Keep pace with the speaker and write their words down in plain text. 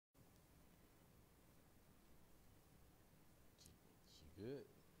Good.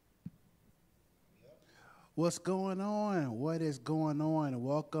 What's going on? What is going on?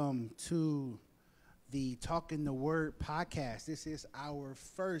 Welcome to the Talking the Word podcast. This is our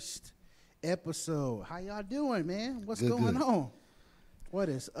first episode. How y'all doing, man? What's going on? What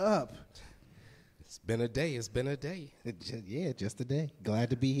is up? It's been a day. It's been a day. Yeah, just a day.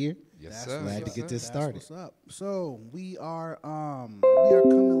 Glad to be here. Yes, That's sir. Glad Yes, to get sir. this started. What's up? So we are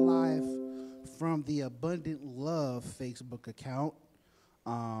coming live from the Abundant Love Facebook account.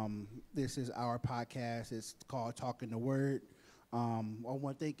 This is our podcast. It's called Talking the Word. I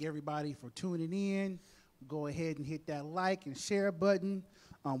want to thank everybody for tuning in. Go ahead and hit that like and share button.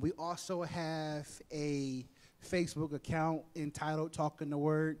 We also have a Facebook account entitled Talking the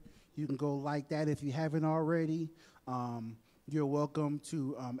Word. You can go like that if you haven't already. You're welcome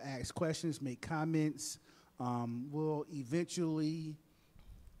to ask questions, make comments. We'll eventually,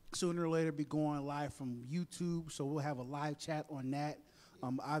 sooner or later, be going live from YouTube, so we'll have a live chat on that.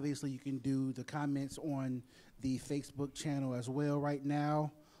 Obviously, you can do the comments on the Facebook channel as well right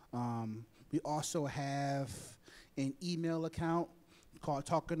now. We also have an email account called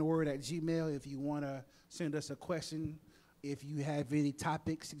talkingtheword@gmail. If you want to send us a question, if you have any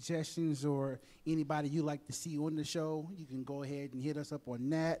topic suggestions or anybody you like to see on the show, you can go ahead and hit us up on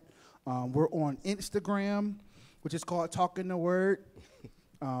that. We're on Instagram, which is called Talking the Word.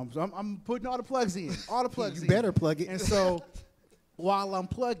 So I'm putting all the plugs in. All the plugs in. You better plug it. And so while I'm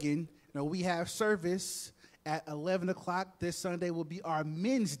plugging, we have service at 11 o'clock. This Sunday will be our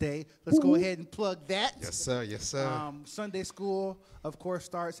Men's Day. Let's go ahead and plug that. Yes, sir. Yes, sir. Sunday school, of course,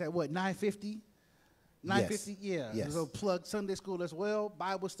 starts at what, 9:50? 9:50, yeah. Yes. So plug Sunday school as well.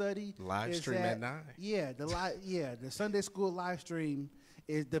 Bible study Live is stream at 9. Yeah, the Sunday school live stream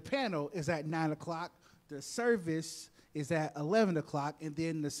the panel is at 9 o'clock. The service is at 11 o'clock, and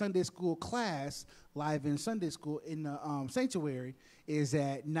then the Sunday school class live in Sunday school in the sanctuary is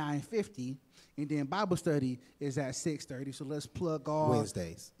at 9:50, and then Bible study is at 6:30. So let's plug all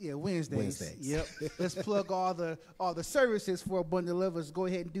Wednesdays. Yeah, Wednesdays. Wednesdays. Yep. Let's plug all the services for Abundant Lovers. Go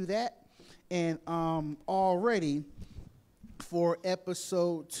ahead and do that. And already for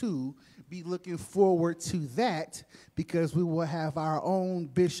episode 2, be looking forward to that because we will have our own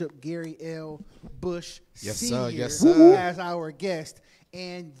Bishop Gary L. Bush Yes, Sr. sir. Yes, sir. as our guest.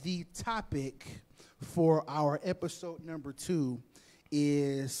 And the topic for our episode number 2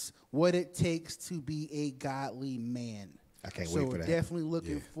 is what it takes to be a godly man. I can't so wait for that. Definitely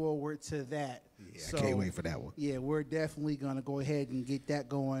looking forward to that. Yeah, So, I can't wait for that one. Yeah, we're definitely going to go ahead and get that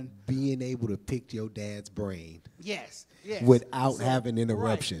going. Being able to pick your dad's brain Yes, yes. without having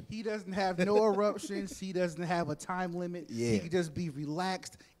interruption. Right. He doesn't have no eruptions. He doesn't have a time limit. Yeah. He can just be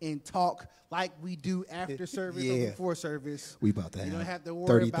relaxed and talk like we do after service or Yeah. before service. We about to You have don't have to worry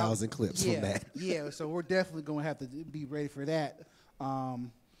 30,000 about- clips yeah, from that. Yeah, so we're definitely going to have to be ready for that.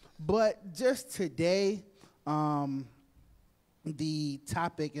 But just today, the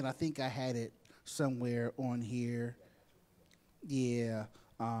topic, and I think I had it somewhere on here. Yeah.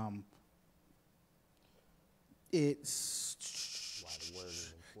 It's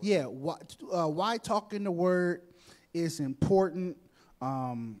why talking the word is important.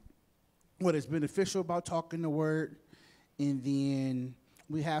 What is beneficial about talking the word, and then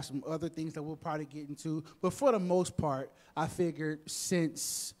we have some other things that we'll probably get into. But for the most part, I figured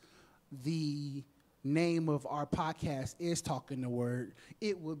since the name of our podcast is Talking the Word,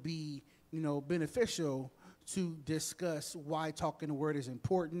 it would be, beneficial to discuss why talking the word is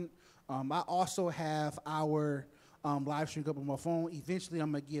important. I also have our live stream up on my phone. Eventually,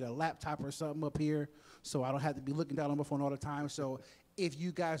 I'm going to get a laptop or something up here so I don't have to be looking down on my phone all the time. So if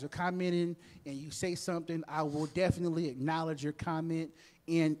you guys are commenting and you say something, I will definitely acknowledge your comment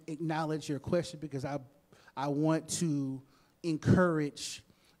and acknowledge your question because I want to encourage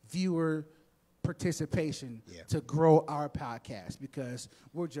viewer participation to grow our podcast because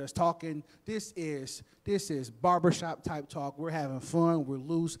we're just talking. This is barbershop type talk. We're having fun. We're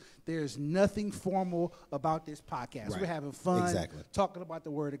loose. There's nothing formal about this podcast. Right. We're having fun. Exactly. Talking about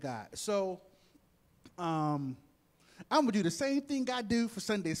the Word of God. So, I'm gonna do the same thing I do for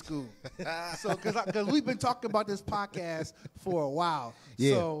Sunday school. So, because we've been talking about this podcast for a while.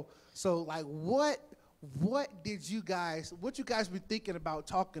 Yeah. So like, what you guys been thinking about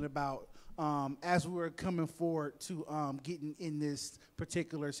talking about as we were coming forward to getting in this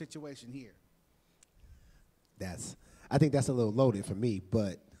particular situation here? I think that's a little loaded for me,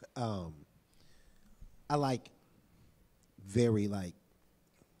 but I like very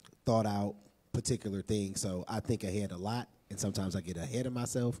thought out particular things, so I think ahead a lot, and sometimes I get ahead of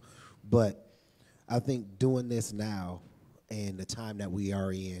myself. But I think doing this now and the time that we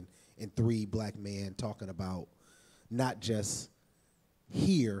are in, and 3 black men talking about not just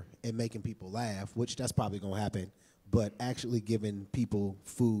here and making people laugh, which that's probably going to happen, but actually giving people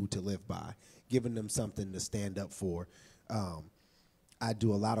food to live by, giving them something to stand up for. I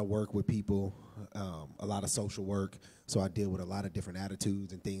do a lot of work with people, a lot of social work, so I deal with a lot of different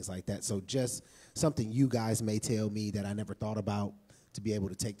attitudes and things like that. So just something you guys may tell me that I never thought about to be able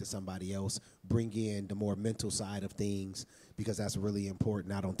to take to somebody else, bring in the more mental side of things, because that's really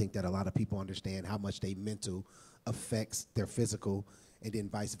important. I don't think that a lot of people understand how much their mental affects their physical, and then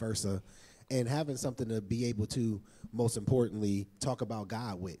vice versa. And having something to be able to, most importantly, talk about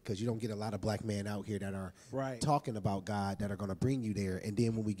God with, because you don't get a lot of black men out here that are talking about God that are going to bring you there. And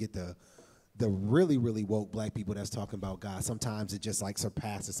then when we get the really, really woke black people that's talking about God, sometimes it just like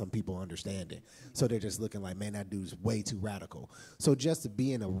surpasses some people understanding. So they're just looking like, man, that dude's way too radical. So just to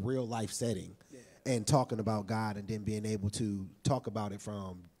be in a real life setting and talking about God and then being able to talk about it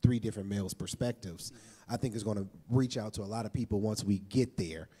from 3 different males' perspectives, I think is going to reach out to a lot of people once we get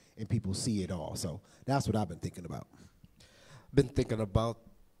there and people see it all. So that's what I've been thinking about. Been thinking about,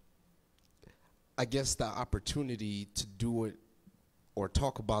 I guess, the opportunity to do it or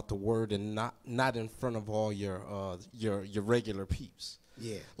talk about the word and not in front of all your regular peeps.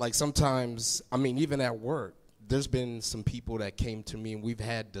 Yeah. Like sometimes, I mean, even at work, there's been some people that came to me and we've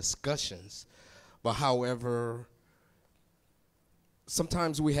had discussions. But however,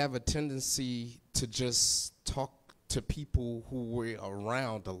 sometimes we have a tendency to just talk to people who we're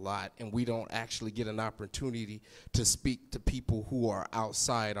around a lot, and we don't actually get an opportunity to speak to people who are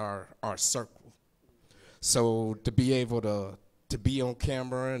outside our circle. So to be able to be on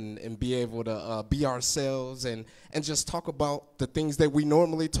camera and be able to be ourselves and just talk about the things that we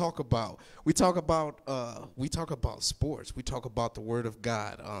normally talk about. We talk about sports. We talk about the Word of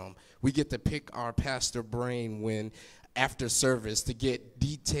God. We get to pick our pastor brain when after service to get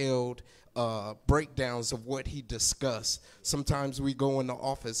detailed breakdowns of what he discussed. Sometimes we go in the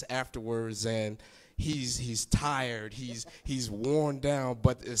office afterwards and he's tired, he's worn down,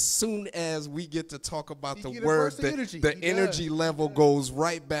 but as soon as we get to talk about the word, the energy level goes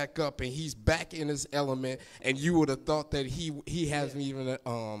right back up and he's back in his element, and you would have thought that he hasn't even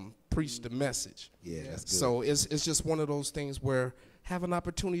preached the message. Yeah, that's good. So it's just one of those things where have an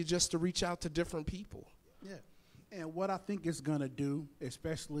opportunity just to reach out to different people. Yeah. And what I think it's going to do,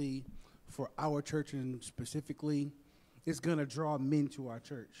 especially for our church and specifically, it's going to draw men to our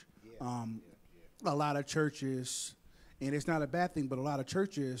church. A lot of churches, and it's not a bad thing, but a lot of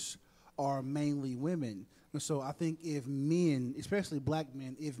churches are mainly women. And so I think if men, especially black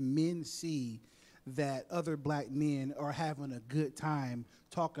men, if men see that other black men are having a good time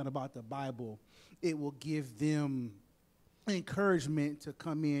talking about the Bible, it will give them encouragement to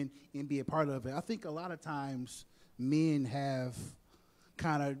come in and be a part of it. I think a lot of times men have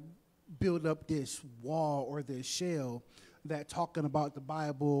kind of built up this wall or this shell that talking about the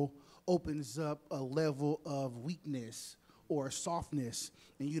Bible opens up a level of weakness or softness,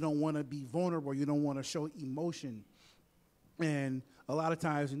 and you don't want to be vulnerable, you don't want to show emotion. And a lot of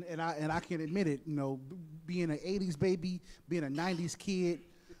times, and I can admit it, you know, being an 80s baby, being a 90s kid,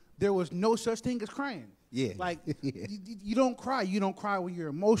 there was no such thing as crying. Yeah. Like, you don't cry. You don't cry when you're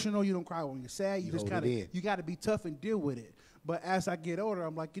emotional. You don't cry when you're sad. You just kind of, you got to be tough and deal with it. But as I get older,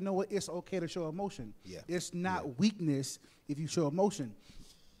 I'm like, you know what? It's okay to show emotion. Yeah. It's not weakness if you show emotion.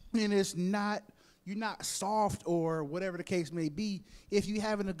 And it's not, you're not soft or whatever the case may be if you're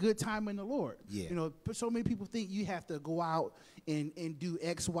having a good time in the Lord. Yeah. You know, so many people think you have to go out and do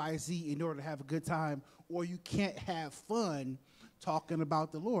X, Y, Z in order to have a good time, or you can't have fun talking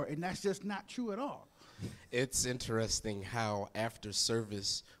about the Lord. And that's just not true at all. It's interesting how after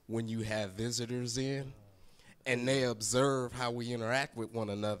service, when you have visitors in, and they observe how we interact with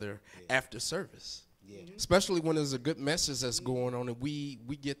one another after service. Yeah. Especially when there's a good message that's going on and we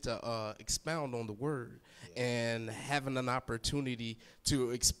get to expound on the word and having an opportunity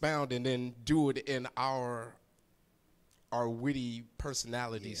to expound and then do it in our witty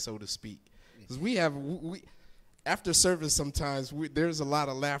personality, so to speak. Because we after service sometimes there's a lot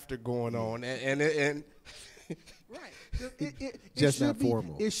of laughter going on and right. Just not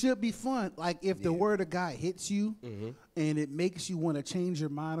formal. It should be fun. Like if the word of God hits you and it makes you want to change your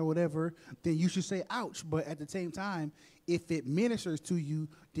mind or whatever, then you should say ouch. But at the same time, if it ministers to you,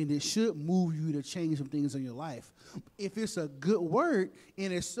 then it should move you to change some things in your life. If it's a good word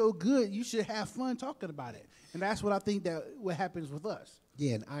and it's so good, you should have fun talking about it. And that's what I think that what happens with us.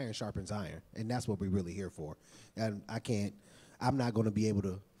 Yeah, and iron sharpens iron, and that's what we're really here for. And I'm not going to be able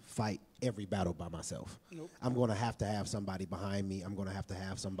to fight every battle by myself. Nope. I'm going to have somebody behind me. I'm going to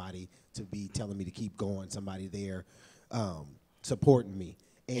have somebody to be telling me to keep going, somebody there supporting me.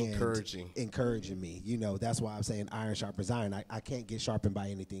 and encouraging me. You know, that's why I'm saying iron sharpens iron. I can't get sharpened by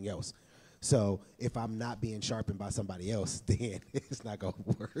anything else. So if I'm not being sharpened by somebody else, then it's not going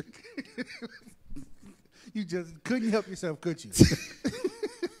to work. You just couldn't help yourself, could you?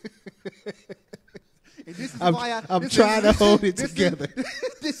 And this is why I'm trying to hold it together.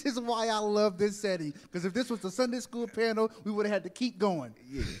 This is why I love this setting. Because if this was the Sunday school panel, we would have had to keep going.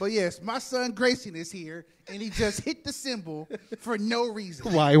 Yeah. But yes, my son Grayson is here, and he just hit the cymbal for no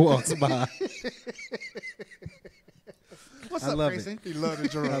reason. Why he walks by. What's up, Grayson? He love the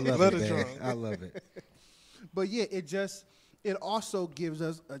drum. I love it. But yeah, it also gives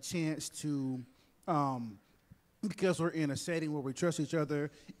us a chance to, because we're in a setting where we trust each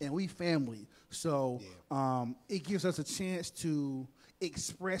other and we family. So it gives us a chance to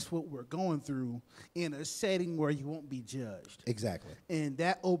express what we're going through in a setting where you won't be judged. Exactly. And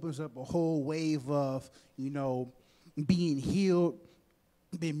that opens up a whole wave of, being healed,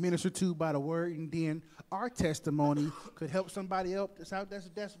 being ministered to by the word, and then our testimony could help somebody else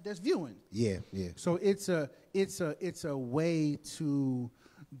that's viewing. Yeah. So it's a way to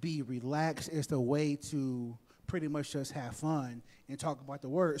be relaxed. It's a way to pretty much just have fun and talk about the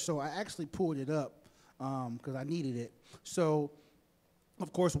word. So I actually pulled it up because I needed it. So,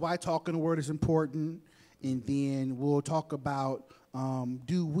 of course, why talking the word is important, and then we'll talk about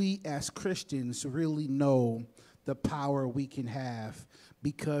do we as Christians really know the power we can have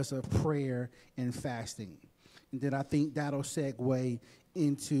because of prayer and fasting. And then I think that'll segue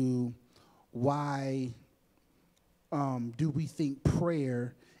into why do we think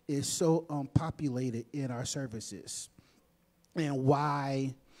prayer is so unpopulated in our services, and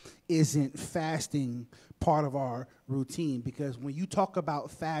why isn't fasting part of our routine? Because when you talk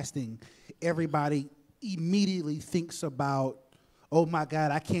about fasting, everybody immediately thinks about, oh my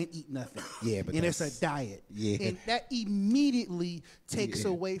God, I can't eat nothing. Yeah, but and it's a diet. Yeah. And that immediately takes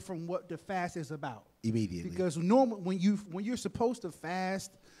away from what the fast is about. Immediately. Because normally when you're supposed to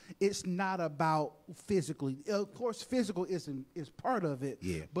fast, it's not about physically. Of course, physical is part of it,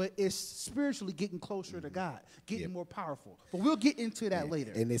 but it's spiritually getting closer to God, getting more powerful. But we'll get into that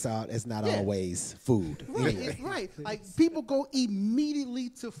later. And it's not always food. Right, Anyway. right. Like, people go immediately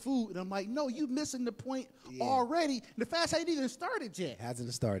to food, and I'm like, no, you missing the point already. The fast ain't even started yet.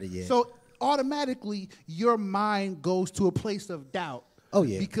 Hasn't started yet. So automatically, your mind goes to a place of doubt. Oh,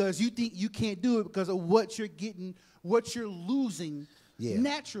 yeah. Because you think you can't do it because of what you're getting, what you're losing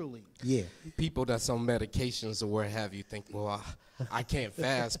naturally. Yeah. People that's on medications or where have you think, well, I can't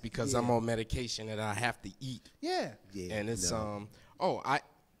fast because I'm on medication and I have to eat. Yeah. And it's I'm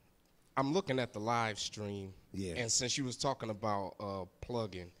looking at the live stream. Yeah. And since you was talking about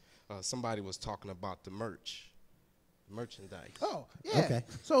plugging, somebody was talking about the merchandise. Oh, yeah. Okay.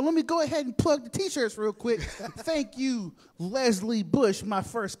 So let me go ahead and plug the T-shirts real quick. Thank you, Leslie Bush, my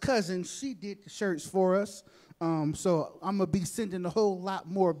first cousin. She did the shirts for us. So I'm going to be sending a whole lot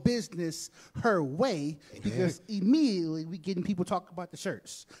more business her way because immediately we getting people talking about the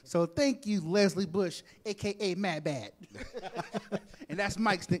shirts. So thank you, Leslie Bush, a.k.a. Mad Bad. And that's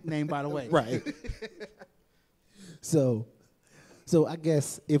Mike's nickname, by the way. Right. So I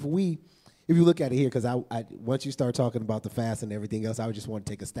guess if you look at it here, because I once you start talking about the fast and everything else, I would just want to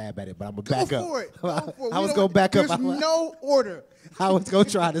take a stab at it, but I'm going to back up. Go for it. I was going to back up. There's no order. I was going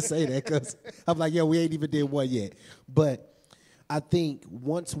to try to say that because I'm like, we ain't even did one yet. But I think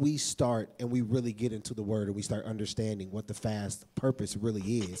once we start and we really get into the word and we start understanding what the fast purpose really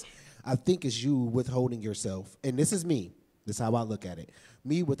is, I think it's you withholding yourself. And this is me. This is how I look at it.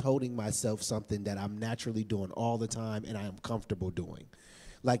 Me withholding myself something that I'm naturally doing all the time and I am comfortable doing.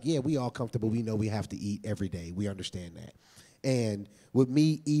 Like, we all comfortable. We know we have to eat every day. We understand that. And with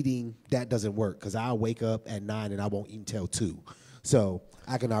me eating, that doesn't work because I'll wake up at 9 and I won't eat until 2. So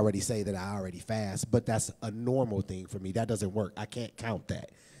I can already say that I already fast, but that's a normal thing for me. That doesn't work. I can't count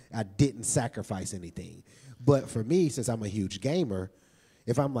that. I didn't sacrifice anything. But for me, since I'm a huge gamer,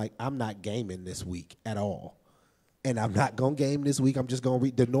 if I'm like, I'm not gaming this week at all, and I'm not going to game this week, I'm just going to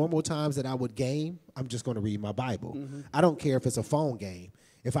read the normal times that I would game, I'm just going to read my Bible. Mm-hmm. I don't care if it's a phone game.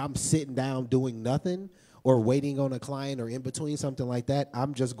 If I'm sitting down doing nothing or waiting on a client or in between something like that,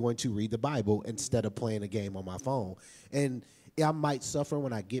 I'm just going to read the Bible instead of playing a game on my phone. And I might suffer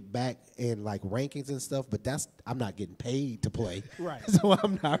when I get back in like rankings and stuff, but I'm not getting paid to play. Right. So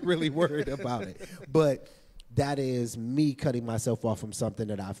I'm not really worried about it. But that is me cutting myself off from something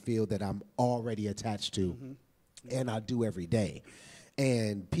that I feel that I'm already attached to and I do every day.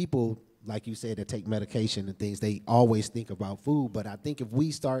 And people, like you said, that take medication and things, they always think about food. But I think if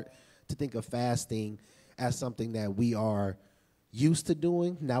we start to think of fasting as something that we are used to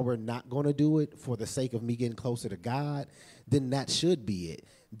doing, now we're not going to do it for the sake of me getting closer to God, then that should be it.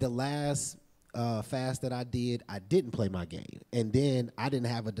 The last fast that I didn't play my game. And then I didn't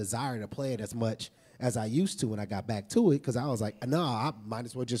have a desire to play it as much as I used to when I got back to it, because I was like, no, I might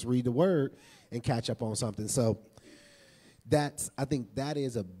as well just read the word and catch up on something. So I think that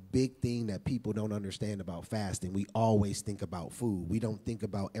is a big thing that people don't understand about fasting. We always think about food. We don't think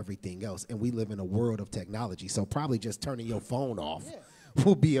about everything else. And we live in a world of technology. So probably just turning your phone off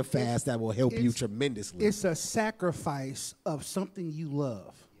will be a fast that will help you tremendously. It's a sacrifice of something you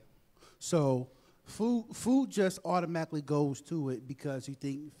love. So food just automatically goes to it because you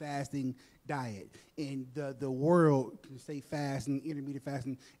think fasting, diet, and the world can say fasting, intermittent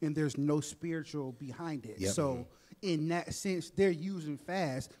fasting, and there's no spiritual behind it. Yep. So in that sense, they're using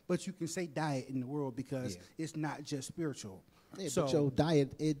fast, but you can say diet in the world because it's not just spiritual. Yeah, so but your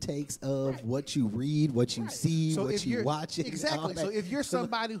diet, it takes of what you read, what you see, so what if you you're- watch. Exactly. So if you're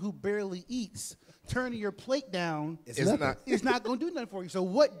somebody who barely eats, turning your plate down It's it's not going to do nothing for you. So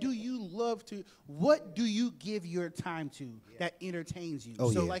what do you love to, what do you give your time to that entertains you?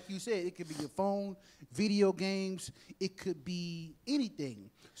 Oh, so yeah. like you said, it could be your phone, video games, it could be anything.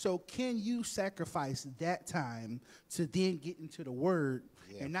 So can you sacrifice that time to then get into the word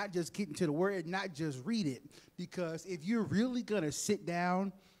and not just get into the word, not just read it? Because if you're really going to sit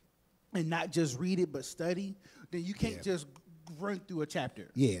down and not just read it but study, then you can't just run through a chapter.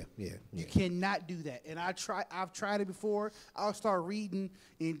 Yeah. You cannot do that. And I've tried it before. I'll start reading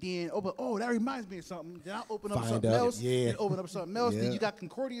and then open, that reminds me of something. Then I'll open up Find something out, else. yeah. And open up something else. Yeah. Then you got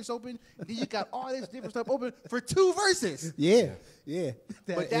Concordius open. Then you got all this different stuff open for 2 verses. Yeah.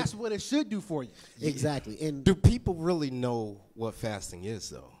 But that's what it should do for you. Exactly. And Do people really know what fasting is,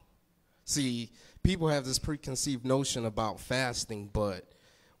 though? See, people have this preconceived notion about fasting, but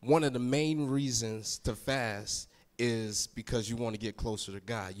one of the main reasons to fast is because you want to get closer to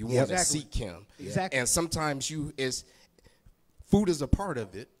God. You want to Exactly. seek Him. Exactly. And sometimes food is a part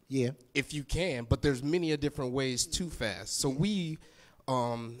of it. Yeah. If you can, but there's many different ways to fast. So we,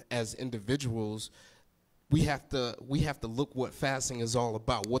 as individuals, we have to look what fasting is all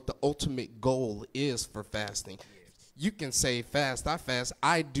about, what the ultimate goal is for fasting. You can say fast, I fast.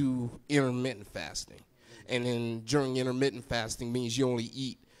 I do intermittent fasting. And then during intermittent fasting means you only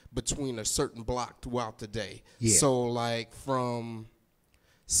eat between a certain block throughout the day. Yeah. So like from,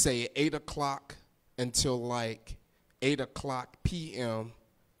 say, 8 o'clock until like 8 o'clock p.m.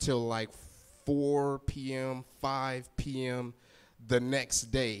 till like 4 p.m., 5 p.m. the next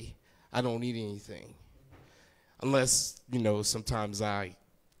day, I don't eat anything. Unless, sometimes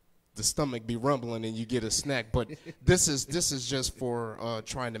the stomach be rumbling and you get a snack. But this is just for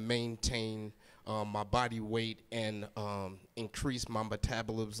trying to maintain my body weight and increase my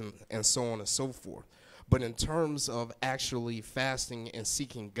metabolism and so on and so forth. But in terms of actually fasting and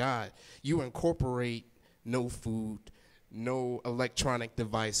seeking God, you incorporate no food, no electronic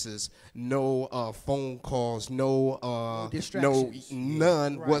devices, no phone calls, no distractions.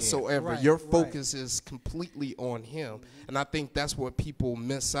 none Right. whatsoever. Right. Your Right. focus is completely on Him. And I think that's what people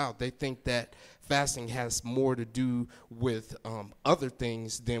miss out. They think that fasting has more to do with other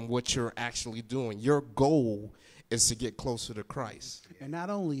things than what you're actually doing. Your goal is to get closer to Christ. And not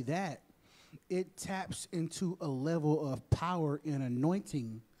only that, it taps into a level of power and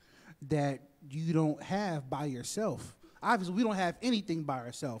anointing that you don't have by yourself. Obviously, we don't have anything by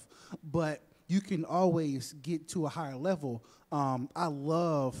ourselves, but you can always get to a higher level. I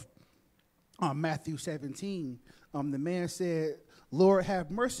love Matthew 17. The man said, Lord,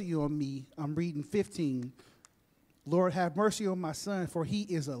 have mercy on me. I'm reading 15. Lord, have mercy on my son, for he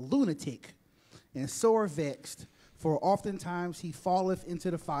is a lunatic and sore vexed, for oftentimes he falleth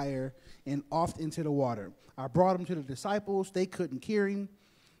into the fire and oft into the water. I brought him to the disciples. They couldn't cure him.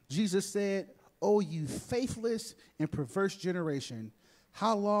 Jesus said, O you faithless and perverse generation,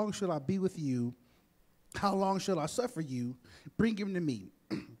 how long shall I be with you? How long shall I suffer you? Bring him to me.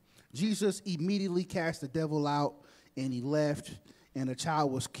 Jesus immediately cast the devil out, and he left, and the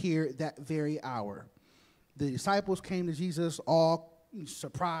child was cured that very hour. The disciples came to Jesus all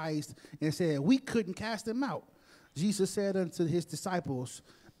surprised and said, we couldn't cast him out. Jesus said unto his disciples,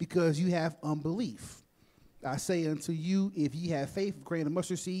 because you have unbelief. I say unto you, if ye have faith of grain of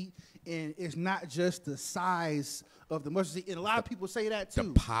mustard seed, and it's not just the size of the mustard seed. And a lot of people say that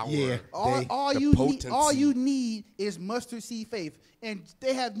too. The power. Yeah. All the you need is mustard seed faith, and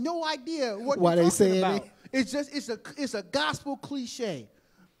they have no idea what Why they're they talking saying about. it? It's a gospel cliche.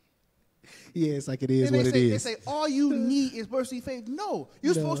 Yeah, it's like it is And what it is. They say all you need is mustard seed faith. No,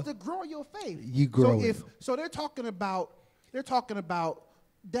 you're supposed to grow your faith. You grow it. So they're talking about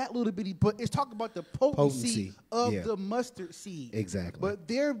that little bitty, but it's talking about the potency of yeah. the mustard seed. Exactly. But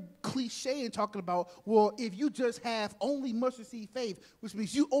they're cliche and talking about, well, if you just have only mustard seed faith, which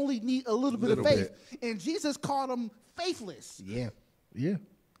means you only need a little bit of faith. And Jesus called them faithless. Yeah. Yeah.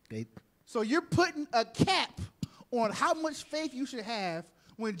 So you're putting a cap on how much faith you should have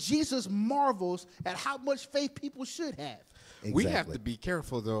when Jesus marvels at how much faith people should have. Exactly. We have to be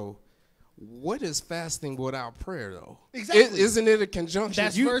careful, though. What is fasting without prayer, though? Exactly. Isn't it a conjunction?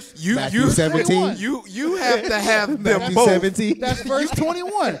 That's Matthew 17. You have to have them Matthew both. 17. That's verse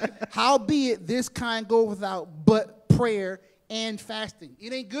 21. Howbeit this kind go without but prayer and fasting.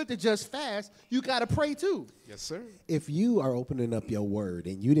 It ain't good to just fast. You got to pray too. Yes, sir. If you are opening up your word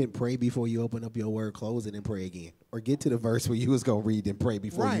and you didn't pray before you open up your word, close it and pray again. Or get to the verse where you was going to read and pray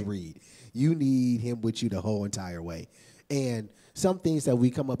before you read. You need him with you the whole entire way. And some things that we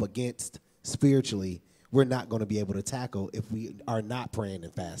come up against spiritually, we're not going to be able to tackle if we are not praying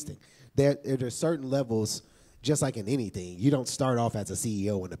and fasting. There are certain levels, just like in anything. You don't start off as a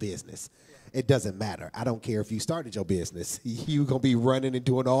CEO in a business. It doesn't matter. I don't care if you started your business. You're going to be running and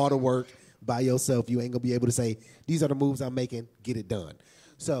doing all the work by yourself. You ain't going to be able to say, these are the moves I'm making, get it done.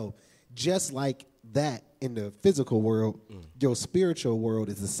 So just like that in the physical world, your spiritual world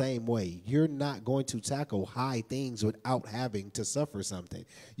is the same way. You're not going to tackle high things without having to suffer something.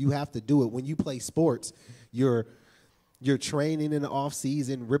 You have to do it. When you play sports, you're training in the off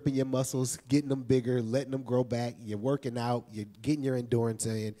season, ripping your muscles, getting them bigger, letting them grow back. You're working out, you're getting your endurance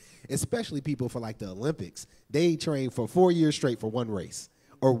in, especially people for like the Olympics. They train for 4 years straight for one race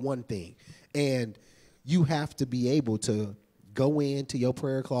or one thing. And you have to be able to go into your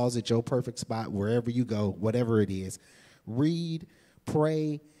prayer closet, your perfect spot, wherever you go, whatever it is, read,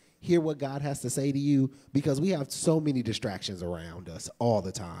 pray, hear what God has to say to you, because we have so many distractions around us all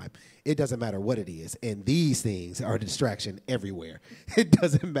the time. It doesn't matter what it is, and these things are a distraction everywhere. It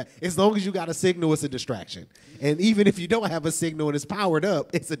doesn't matter. As long as you got a signal, it's a distraction. And even if you don't have a signal and it's powered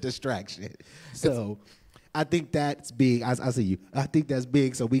up, it's a distraction. So I think that's big. I see you. I think that's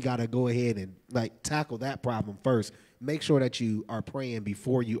big, so we got to go ahead and like tackle that problem first. Make sure that you are praying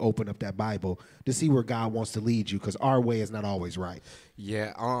before you open up that Bible to see where God wants to lead you, because our way is not always right.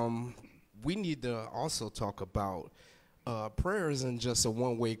 Yeah, we need to also talk about prayer isn't just a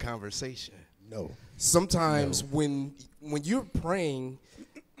one-way conversation. No. Sometimes when you're praying,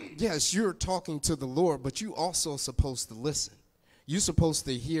 yes, you're talking to the Lord, but you also supposed to listen. You're supposed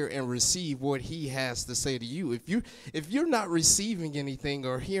to hear and receive what he has to say to you. If you're not receiving anything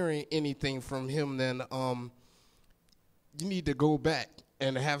or hearing anything from him, then you need to go back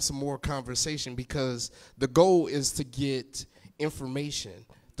and have some more conversation, because the goal is to get information.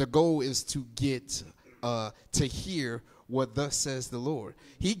 The goal is to get to hear what thus says the Lord.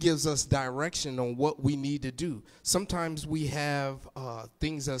 He gives us direction on what we need to do. Sometimes we have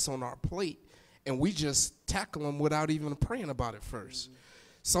things that's on our plate, and we just tackle them without even praying about it first.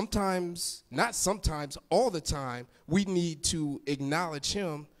 Sometimes, not sometimes, all the time, we need to acknowledge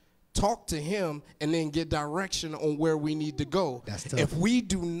him, talk to him, and then get direction on where we need to go. That's tough. If we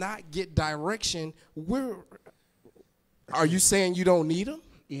do not get direction, are you saying you don't need him?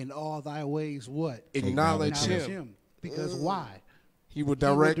 In all thy ways, what? Acknowledge him. Because why? He will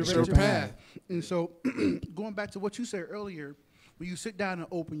direct your path. And so, going back to what you said earlier, when you sit down and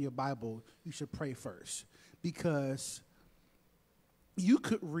open your Bible, you should pray first. Because you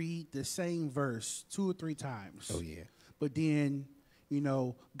could read the same verse 2 or 3 times. Oh, yeah. But then,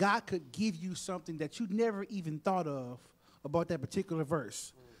 God could give you something that you never even thought of about that particular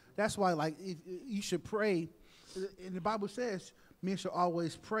verse. That's why, you should pray. And the Bible says, men should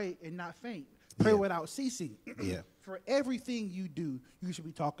always pray and not faint. Pray without ceasing. Yeah. For everything you do, you should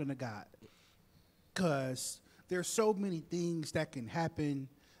be talking to God. Because there's so many things that can happen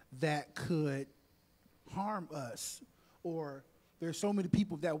that could harm us. Or there's so many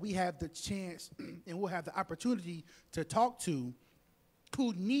people that we have the chance and we'll have the opportunity to talk to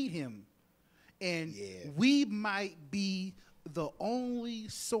who need him. And we might be the only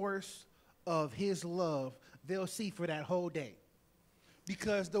source of his love they'll see for that whole day.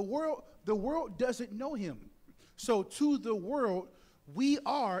 Because the world doesn't know him. So to the world, we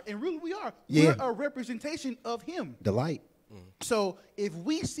are, and really we are, we're a representation of him. The light. So if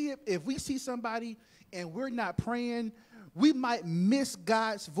we see somebody and we're not praying, we might miss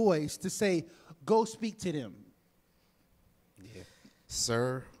God's voice to say, go speak to them. Yeah.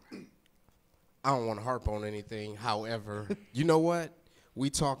 Sir, I don't want to harp on anything. However, you know what? We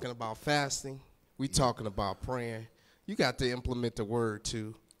talking about fasting. We talking about praying. You got to implement the word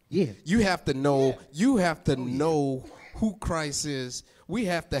too. Yeah. You have to know. You have to know who Christ is. We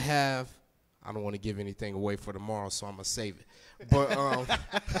have to have I don't want to give anything away for tomorrow, so I'm gonna save it. But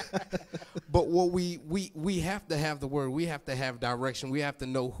but what we have to have the word. We have to have direction. We have to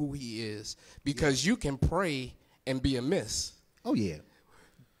know who He is, because you can pray and be amiss. Oh yeah.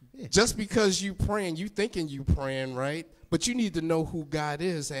 Just because you praying, you thinking you praying, right? But you need to know who God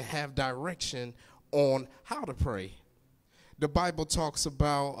is and have direction on how to pray. The Bible talks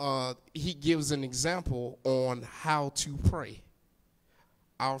about, He gives an example on how to pray.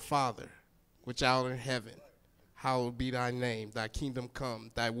 Our Father, which art in heaven, hallowed be thy name. Thy kingdom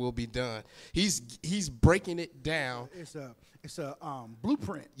come, thy will be done. He's breaking it down. It's a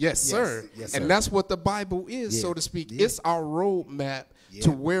blueprint. Yes, sir. Yes, sir. And that's what the Bible is, Yeah. so to speak. Yeah. It's our roadmap Yeah.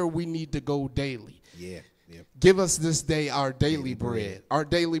 to where we need to go daily. Yeah. Yeah. Give us this day our daily Daily bread. bread. Our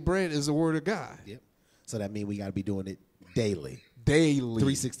daily bread is the word of God. Yep. So that means we got to be doing it daily. Daily.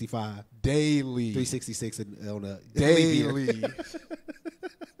 365, Daily. 366 on a Daily.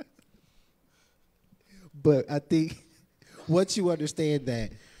 But I think once you understand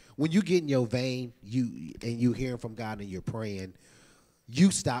that when you get in your vein, you hearing from God and you're praying, you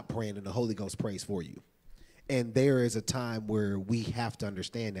stop praying and the Holy Ghost prays for you. And there is a time where we have to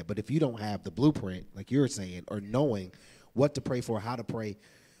understand that. But if you don't have the blueprint, like you're saying, or knowing what to pray for, how to pray,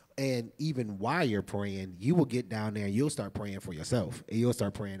 and even while you're praying, you will get down there and you'll start praying for yourself. And you'll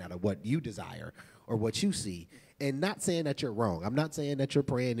start praying out of what you desire or what you see. And not saying that you're wrong. I'm not saying that you're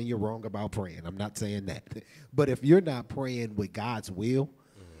praying and you're wrong about praying. I'm not saying that. But if you're not praying with God's will,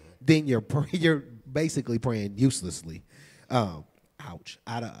 then you're basically praying uselessly. Ouch.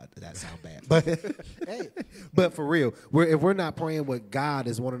 That sound bad. But hey, but for real, if we're not praying what God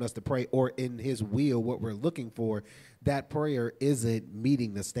is wanting us to pray or in His will, what we're looking for, that prayer isn't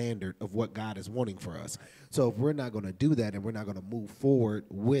meeting the standard of what God is wanting for us. So if we're not going to do that and we're not going to move forward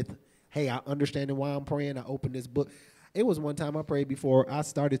with, hey, I understand why I'm praying. I opened this book. It was one time I prayed before I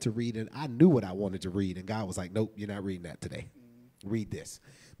started to read, and I knew what I wanted to read, and God was like, nope, you're not reading that today. Read this.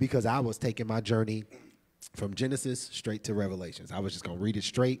 Because I was taking my journey from Genesis straight to Revelations. I was just going to read it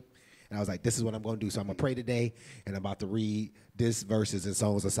straight. And I was like, this is what I'm going to do. So I'm going to pray today, and I'm about to read this verses in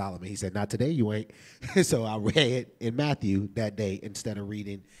Songs of Solomon. He said, not today, you ain't. So I read in Matthew that day instead of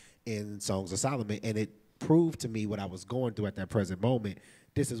reading in Songs of Solomon. And it proved to me what I was going through at that present moment.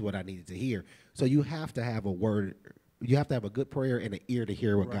 This is what I needed to hear. So you have to have a word. You have to have a good prayer and an ear to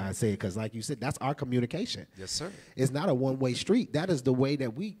hear what God said. Because like you said, that's our communication. Yes, sir. It's not a one-way street. That is the way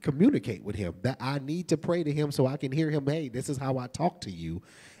that we communicate with Him. That I need to pray to Him so I can hear Him. Hey, this is how I talk to you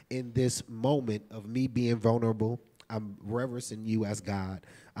in this moment of me being vulnerable. I'm reverencing you as God.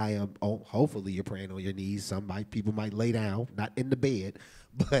 I am. Oh, hopefully, you're praying on your knees. People might lay down, not in the bed,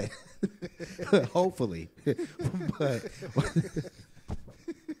 but hopefully. But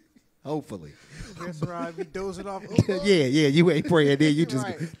hopefully. That's right. Be dozing off. yeah, you ain't praying there. You just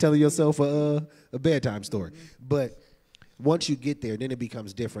Right. telling yourself a bedtime story. But once you get there, then it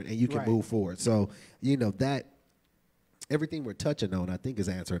becomes different, and you can Right. move forward. So, that everything we're touching on, I think, is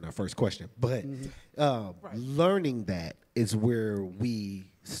answering our first question. But learning that is where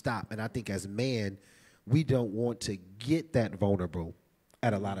we stop. And I think as man, we don't want to get that vulnerable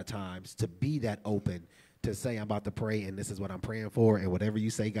at a lot of times, to be that open, to say, I'm about to pray, and this is what I'm praying for, and whatever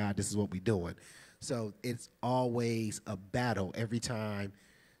you say, God, this is what we're doing. So it's always a battle every time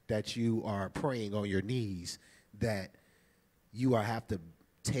that you are praying on your knees, that you have to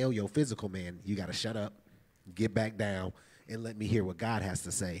tell your physical man, you got to shut up, get back down, and let me hear what God has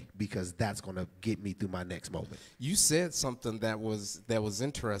to say, because that's going to get me through my next moment. You said something that was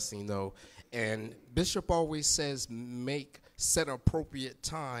interesting, though, and Bishop always says set appropriate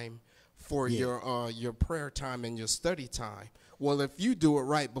time for your prayer time and your study time. Well, if you do it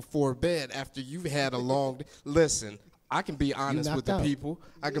right before bed after you've had a long day, listen, I can be honest with the people.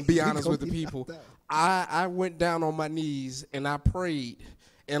 I can be honest with the people. I went down on my knees and I prayed,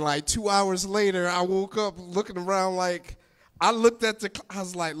 and like 2 hours later, I woke up looking around like, I looked at I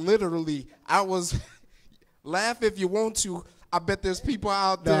was like, literally, I was, laugh if you want to. I bet there's people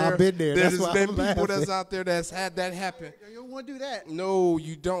out there. No, I've been there. There's That's why been I'm people laughing. that's out there that's had that happen. You don't want to do that. No,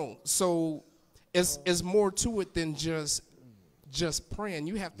 you don't. So it's more to it than just praying.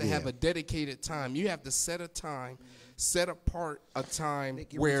 You have to have a dedicated time. You have to set a time, set apart a time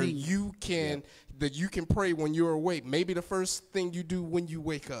Make your where routine. you can pray when you're awake. Maybe the first thing you do when you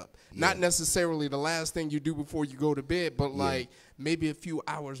wake up. Not necessarily the last thing you do before you go to bed, but like maybe a few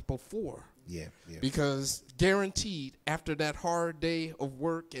hours before. Yeah. Because guaranteed, after that hard day of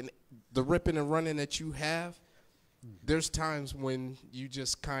work and the ripping and running that you have, there's times when you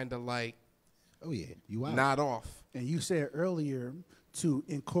just kind of like Oh, yeah. You out. nod off. And you said earlier to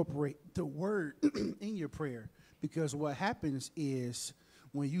incorporate the word in your prayer, because what happens is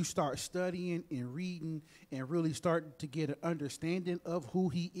when you start studying and reading and really start to get an understanding of who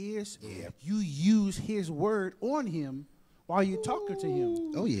he is, you use his word on him while you're talking to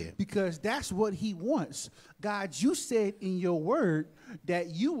him. Oh, yeah. Because that's what he wants. God, you said in your word that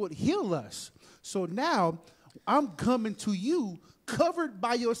you would heal us. So now I'm coming to you covered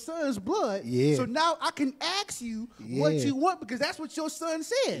by your son's blood. Yeah. So now I can ask you what you want because that's what your son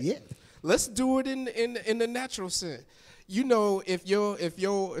said. Yeah. Let's do it in the natural sense. You know, if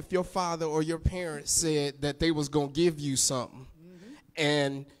your father or your parents said that they was gonna give you something,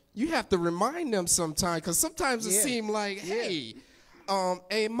 and you have to remind them sometimes, because sometimes it seems like, hey,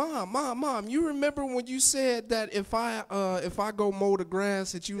 hey, mom, you remember when you said that if I go mow the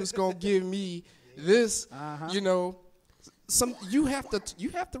grass that you was gonna give me this, you know. You have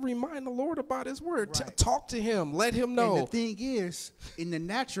to remind the Lord about his word. Right. Talk to him. Let him know. And the thing is, in the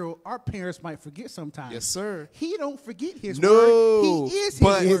natural, our parents might forget sometimes. Yes, sir. He don't forget his No, word. He is his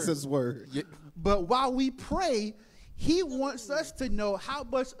but- word. It's his word. Yeah. But while we pray, he wants us to know how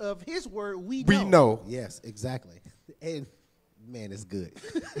much of his word we know. We know. Yes, exactly. And man, it's good.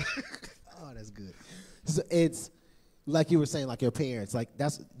 Oh, that's good. So it's like you were saying, like your parents, like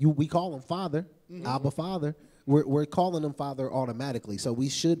that's you. We call them Father, Abba Father. We're calling him Father automatically, so we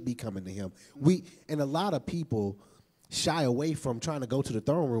should be coming to him. And a lot of people shy away from trying to go to the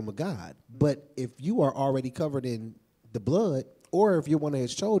throne room of God. But if you are already covered in the blood, or if you're one of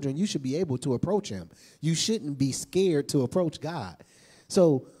his children, you should be able to approach him. You shouldn't be scared to approach God.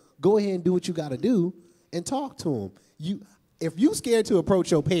 So go ahead and do what you got to do and talk to him. If you're scared to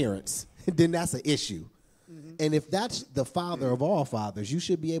approach your parents, then that's an issue. And if that's the father of all fathers, you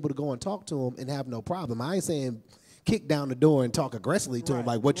should be able to go and talk to him and have no problem. I ain't saying kick down the door and talk aggressively to him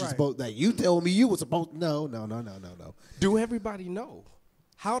like what you supposed, like you told me you were supposed. No. Do everybody know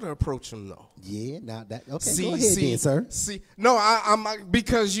how to approach him though? Yeah, now that okay. Go ahead, then, sir. No, I'm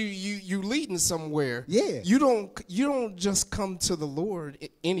because you leading somewhere. Yeah. You don't just come to the Lord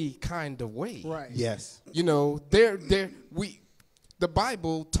any kind of way. Right. Yes. You know, the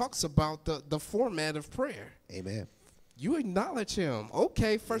Bible talks about the format of prayer. Amen. You acknowledge him.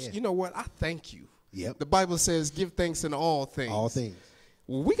 Okay, first, Yeah. you know what? I thank you. Yep. The Bible says give thanks in all things. All things.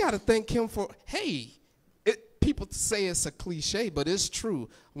 Well, we got to thank him for, hey, people say it's a cliche, but it's true.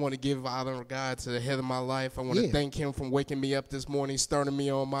 I want to give honor to God to the head of my life. I want to thank him for waking me up this morning, starting me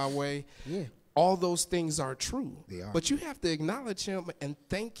on my way. Yeah. All those things are true. They are. But you have to acknowledge him and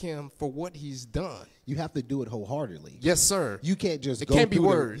thank him for what he's done. You have to do it wholeheartedly. Yes, sir. You can't just It go can't be through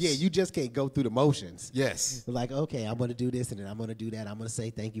words. Yeah, you just can't go through the motions. Yes. Like, okay, I'm going to do this and then I'm going to do that. I'm going to say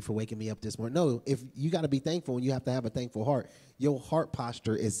thank you for waking me up this morning. No, if you got to be thankful and you have to have a thankful heart. Your heart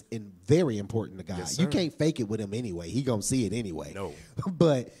posture is very important to God. Yes, you sir. can't fake it with him anyway. He going to see it anyway. No.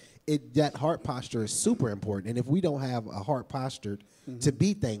 But that heart posture is super important. And if we don't have a heart posture to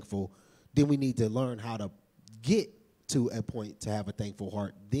be thankful, then we need to learn how to get to a point to have a thankful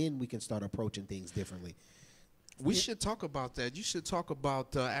heart. Then we can start approaching things differently. We should talk about that. You should talk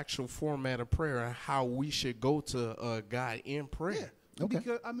about the actual format of prayer and how we should go to God in prayer. Okay.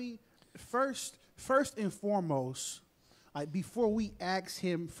 Because I mean, first and foremost, like before we ask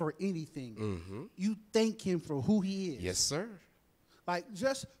him for anything, you thank him for who he is. Yes, sir. Like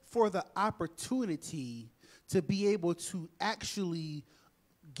just for the opportunity to be able to actually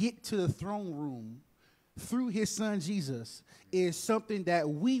get to the throne room through his son Jesus is something that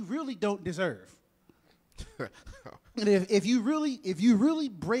we really don't deserve. And if you really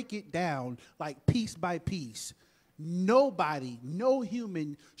break it down like piece by piece, nobody, no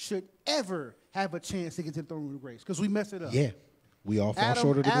human should ever have a chance to get to the throne room of grace because we mess it up. Yeah. We all fall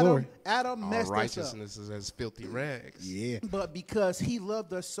short of the glory. Adam Our messed us up. righteousness is as filthy rags. Yeah. But because he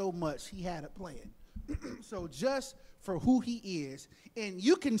loved us so much, he had a plan. So just for who he is, and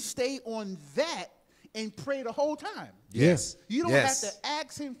you can stay on that and pray the whole time. Yes. You don't Yes. have to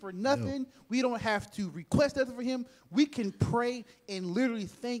ask him for nothing. We don't have to request nothing for him. We can pray and literally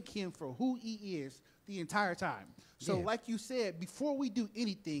thank him for who he is the entire time. So Yeah. like you said, before we do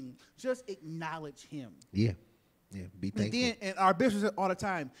anything, just acknowledge him. Yeah. Yeah. Be And thankful. then, and our bishop said all the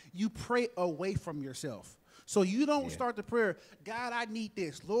time, you pray away from yourself. So you don't start the prayer, God, I need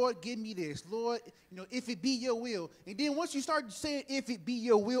this. Lord, give me this. Lord, if it be your will. And then once you start saying, if it be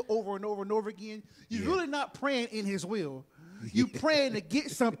your will over and over and over again, you're really not praying in his will. You praying to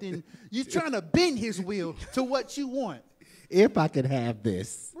get something. You're trying to bend his will to what you want. If I could have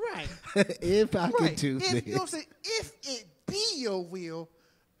this. Right. If I could Right. do If, this. you know what I'm saying? If it be your will,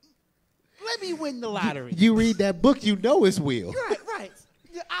 let me win the lottery. You read that book, you know it's will. Right.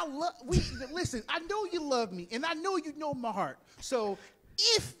 Yeah, listen, I know you love me, and I know you know my heart. So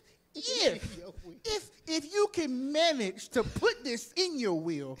if if you can manage to put this in your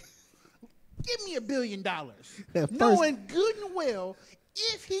will, give me $1 billion. First- Knowing good and well,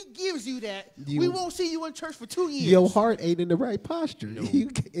 if he gives you that, we won't see you in church for 2 years. Your heart ain't in the right posture.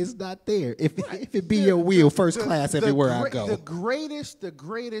 It's not there. If it be your will, first class everywhere I go. The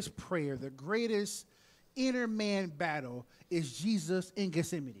greatest prayer, the greatest inner man battle is Jesus in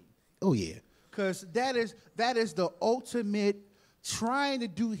Gethsemane. Oh yeah. Because that is the ultimate trying to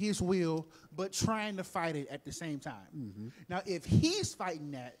do his will, but trying to fight it at the same time. Mm-hmm. Now, if he's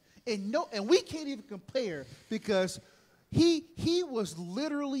fighting that, and we can't even compare because he was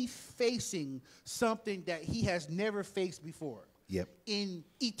literally facing something that he has never faced before. Yep. In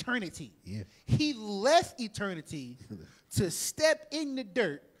eternity. Yeah. He left eternity to step in the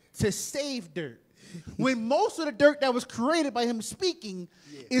dirt to save dirt. When most of the dirt that was created by him speaking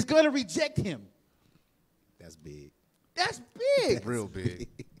is going to reject him. That's big. That's big. Real big.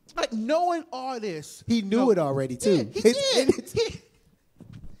 Like knowing all this. He knew it already too. Yeah, he did.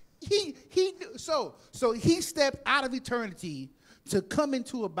 He knew. So he stepped out of eternity to come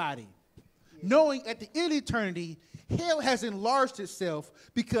into a body, knowing at the end of eternity, hell has enlarged itself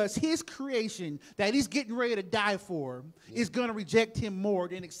because his creation that he's getting ready to die for is going to reject him more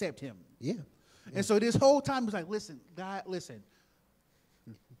than accept him. Yeah. And so this whole time he's like, listen, God, listen.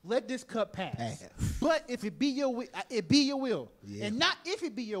 Let this cup pass. But if it be your will, it be your will. Yeah. And not if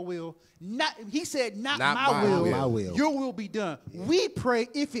it be your will, he said, not my will. My will. Your will be done. Yeah. We pray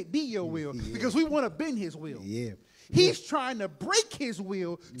if it be your will because we want to bend his will. Yeah. He's trying to break his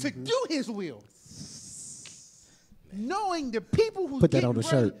will to do his will. Knowing the people who's put that on the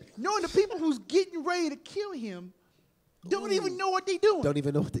shirt. Knowing the people who's getting ready to kill him don't even know what they're doing. Don't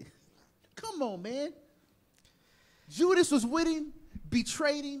even know what they. Come on, man. Judas was with him,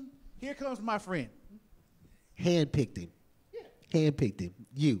 betrayed him. Here comes my friend. Handpicked him. Yeah. Handpicked him.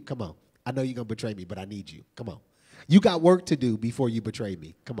 You, come on. I know you're going to betray me, but I need you. Come on. You got work to do before you betray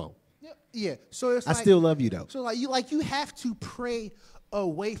me. Come on. Yeah. So it's I still love you, though. So you have to pray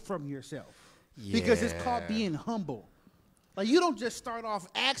away from yourself. Yeah. Because it's called being humble. Like you don't just start off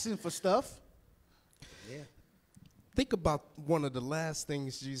asking for stuff. Yeah. Think about one of the last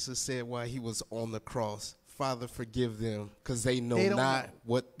things Jesus said while he was on the cross. Father, forgive them because they know not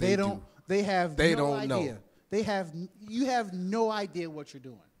what they do. They have they no don't idea. know. You have no idea what you're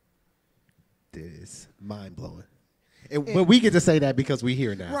doing. This is mind-blowing. But we get to say that because we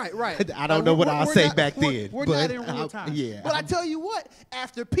here now. Right. I don't know what I'll say back then. We're not in real time. Yeah. But I tell you what,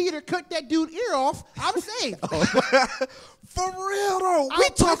 after Peter cut that dude's ear off, I'm saved. For real, though. We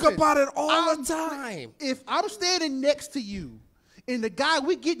talk about it all the time. If I'm standing next to you and the guy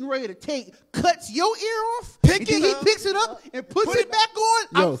we getting ready to take cuts your ear off, he picks it up and puts it back on,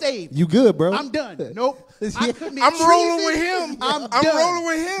 I'm saved. You good, bro? I'm done. Nope. I'm rolling with him. I'm rolling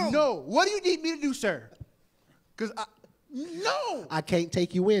with him. No. What do you need me to do, sir? Because no. I can't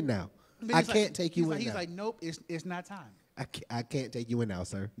take you in now. I can't take you in now. He's like, nope, it's not time. I can't take you in now,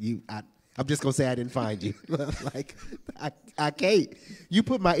 sir. I'm just going to say I didn't find you. Like, I can't. You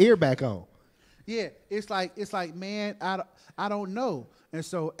put my ear back on. Yeah, it's like, man, I don't know. And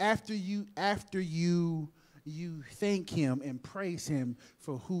so after you thank him and praise him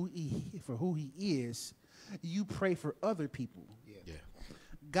for who he is, you pray for other people. Yeah.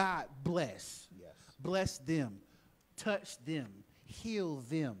 God bless. Yes. Bless them. Touch them. Heal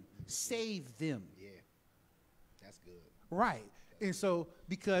them. Save them. Yeah. That's good. Right. And so,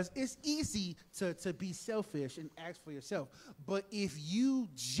 because it's easy to be selfish and ask for yourself, but if you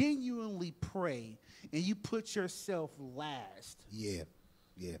genuinely pray and you put yourself last,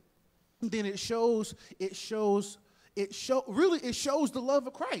 then it shows the love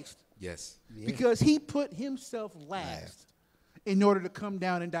of Christ. Yes. Yeah. Because he put himself last in order to come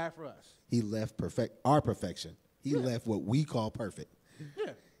down and die for us. He left our perfection. He left what we call perfect.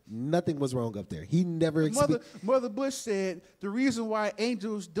 Yeah. Nothing was wrong up there. He never Mother Bush said the reason why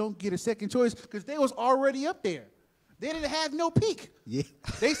angels don't get a second choice because they was already up there. They didn't have no peak. Yeah.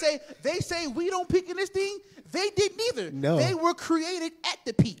 They say we don't peak in this thing. They didn't either. No. They were created at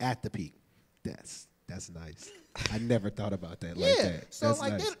the peak. At the peak. That's nice. I never thought about that like that. So that's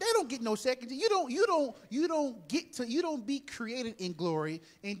like nice. they don't get no second. You don't be created in glory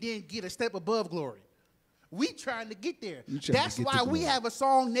and then get a step above glory. We trying to get there. That's why we have a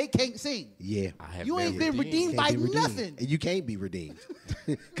song they can't sing. Yeah. You ain't been redeemed by nothing. And you can't be redeemed.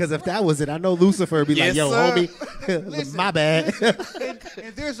 Because if that was it, I know Lucifer would be like, yo, sir. homie, Listen, my bad. and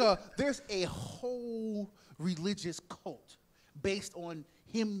there's a whole religious cult based on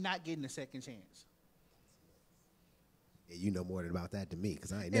him not getting a second chance. Yeah, you know more about that than me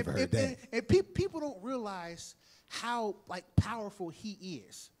because I ain't never heard that. And people don't realize how like powerful he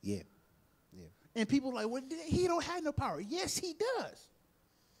is. Yeah. Yeah. And people are like, well, he don't have no power. Yes, he does.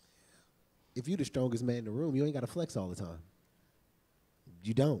 If you're the strongest man in the room, you ain't got to flex all the time.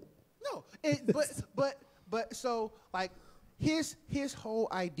 You don't. No, but so like his whole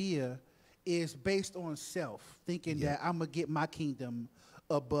idea is based on self, thinking that I'm gonna get my kingdom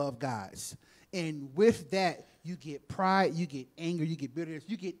above God's, and with that you get pride, you get anger, you get bitterness,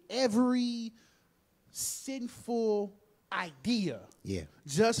 you get every sinful idea. Yeah.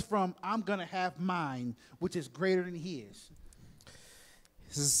 Just from I'm gonna have mine, which is greater than his.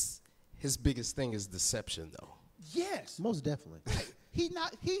 His biggest thing is deception, though. Yes. Most definitely. He's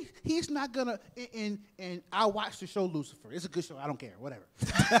not gonna and I watched the show Lucifer. It's a good show. I don't care. Whatever.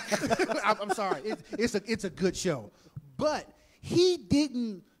 I'm sorry. It's a good show. But he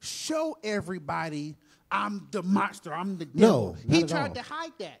didn't show everybody I'm the monster. I'm the devil. No, not He at tried all. to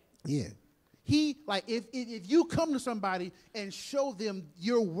hide that. Yeah. He like if you come to somebody and show them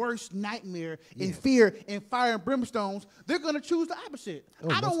your worst nightmare and fear and fire and brimstones, they're gonna choose the opposite.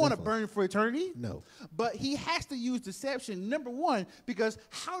 Oh, I don't most want to definitely. burn for eternity. No. But he has to use deception, number one, because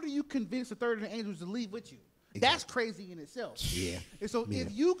how do you convince a third of the angels to leave with you? That's crazy in itself. Yeah. And so Yeah.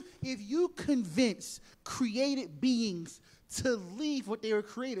 if you convince created beings to leave what they were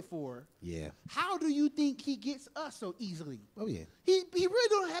created for, Yeah. how do you think he gets us so easily? Oh, yeah. He really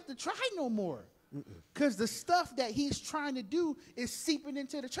don't have to try no more. Because the stuff that he's trying to do is seeping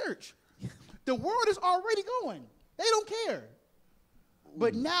into the church. The world is already going. They don't care.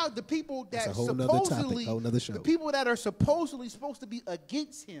 But now the people that That's a whole nother topic, supposedly, whole nother show. the people that are supposedly supposed to be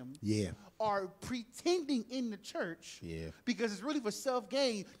against him, Yeah. are pretending in the church, Yeah. because it's really for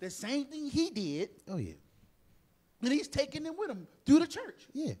self-gain, the same thing he did, Oh, yeah. and he's taking them with him through the church.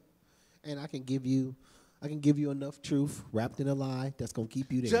 Yeah. And I can give you enough truth wrapped in a lie that's gonna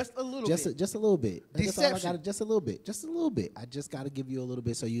keep you there. Just a little bit. Just a little bit. That's all I Deception. gotta, just a little bit. Just a little bit. I just gotta give you a little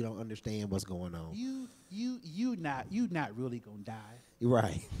bit so you don't understand what's going on. You not really gonna die.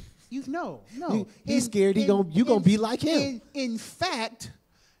 Right. No. He's scared you gonna be like him. In fact,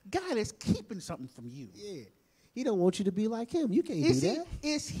 God is keeping something from you. Yeah. He don't want you to be like him. You can't Is do he, that.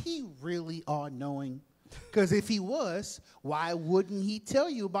 is he really all-knowing? Because if he was, why wouldn't he tell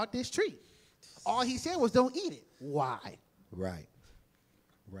you about this tree? All he said was don't eat it. Why? Right.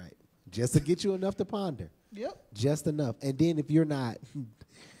 Right. Just to get you enough to ponder. Yep. Just enough. And then if you're not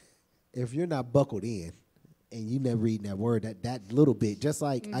buckled in and you never reading that word, that little bit, just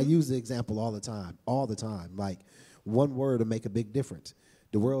like I use the example all the time. Like one word will make a big difference.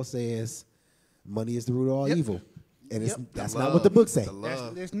 The world says money is the root of all Yep. evil. And Yep. that's The not what the love, book say. the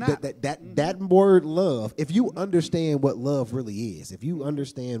love. There's not. That word love, if you understand what love really is, if you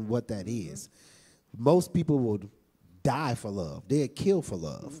understand what that is, most people will die for love. They'll kill for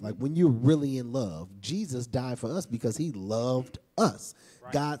love. Like when you're really in love, Jesus died for us because he loved us.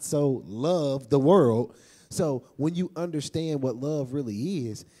 Right. God so loved the world. So when you understand what love really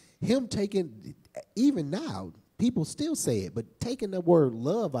is, him taking, even now, people still say it, but taking the word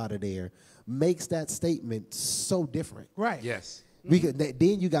love out of there makes that statement so different. Right. Yes. Because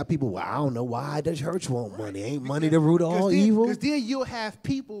then you got people, well, I don't know why the church want money. Ain't money the root of all evil? Because then you'll have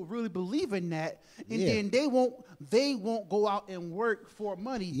people really believing that, and then they won't go out and work for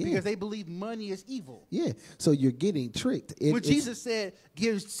money because they believe money is evil. Yeah, so you're getting tricked. When Jesus said,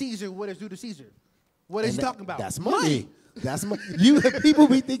 give Caesar what is due to Caesar, what is he talking about? That's money. That's money. People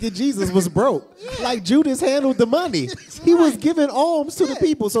be thinking Jesus was broke. Like Judas handled the money. He was giving alms to the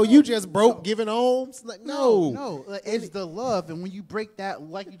people. So you just broke giving alms? Like, no. It's the love. And when you break that,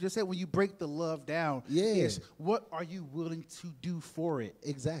 like you just said, when you break the love down, it's what are you willing to do for it?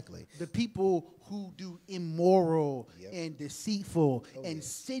 Exactly. The people who do immoral and deceitful and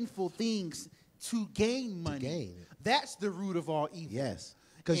sinful things to gain money. That's the root of all evil. Yes.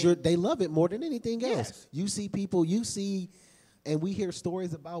 Because they love it more than anything else. Yes. You see people, and we hear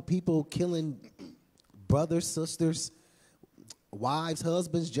stories about people killing brothers, sisters, wives,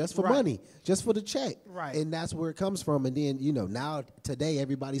 husbands just for money, just for the check. Right. And that's where it comes from. And then, now today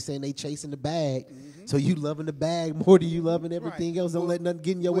everybody's saying they chasing the bag. So you loving the bag more than you loving everything else. Don't let nothing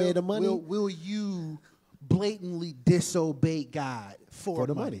get in your way of the money. Will you blatantly disobey God for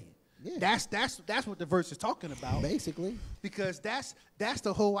the money? Yeah. That's what the verse is talking about. Basically. Because that's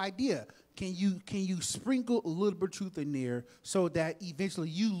the whole idea. Can you sprinkle a little bit of truth in there so that eventually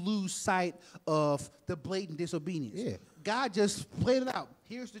you lose sight of the blatant disobedience? Yeah. God just played it out.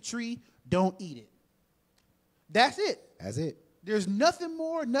 Here's the tree. Don't eat it. That's it. That's it. There's nothing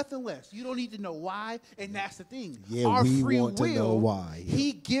more, nothing less. You don't need to know why, and that's the thing. Yeah, Our we free want to will, know why. Yeah.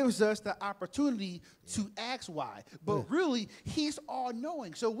 He gives us the opportunity to ask why. But really, he's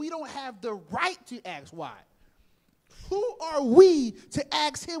all-knowing, so we don't have the right to ask why. Who are we to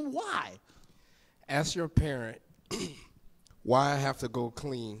ask him why? Ask your parent why I have to go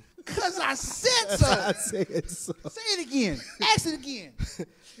clean. Because I said so. I said so. Say it again. Ask it again.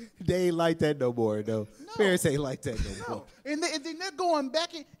 They ain't like that no more, though. No. Parents ain't like that no No. more. And then they're going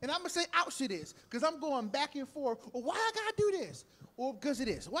back in, and I'm going to say ouch to this, because I'm going back and forth. Well, why I got to do this? Or because of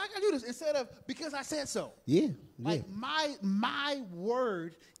this. Why I got to do this? Instead of because I said so. Yeah, Like my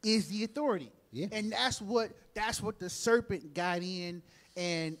word is the authority. Yeah. And that's what the serpent got in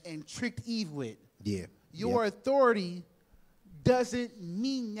and tricked Eve with. yeah. Your authority doesn't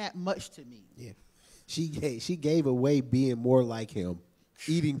mean that much to me. Yeah. She gave away being more like him,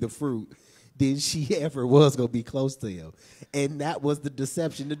 eating the fruit, than she ever was going to be close to him. And that was the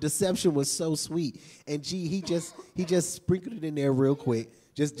deception. The deception was so sweet. And he just sprinkled it in there real quick.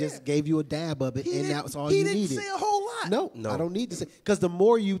 Just gave you a dab of it, and that was all you needed. He didn't say a whole lot. No, I don't need to say, because the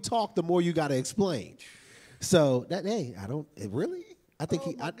more you talk, the more you got to explain. So really. I think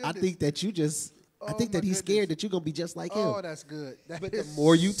Oh, my I goodness. think that you just. I Oh, think that my he's scared goodness. that you're gonna be just like him. Oh, that's good. But the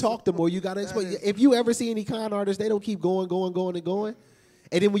more you talk, the more you gotta explain. If you ever see any con artists, they don't keep going, and going.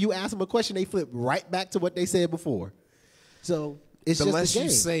 And then when you ask them a question, they flip right back to what they said before. So it's The just less a game. you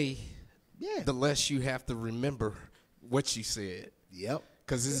say, Yeah. the less you have to remember what you said. Yep.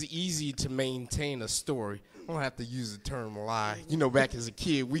 Because it's easy to maintain a story. I don't have to use the term lie. You know, back as a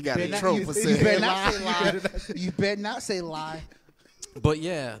kid, we got in trouble for you better saying not lie. say lie. You better not say lie. But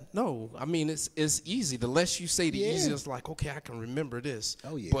yeah, no, I mean, it's easy. The less you say, the Yeah. easier it's like, okay, I can remember this.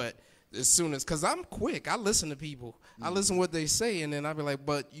 Oh, yeah. But as soon as, because I'm quick, I listen to people. I listen to what they say, and then I'll be like,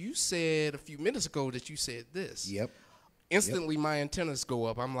 but you said a few minutes ago that you said this. Yep. Instantly, my antennas go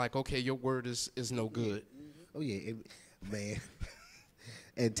up. I'm like, okay, your word is no good. Oh yeah, man.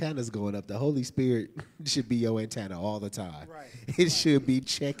 Antennas going up. The Holy Spirit should be your antenna all the time. Right. It should be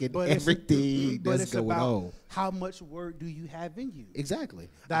checking everything but that's it's going about on. how much word do you have in you? Exactly.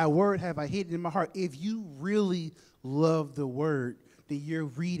 Thy word have I hidden in my heart. If you really love the word, then you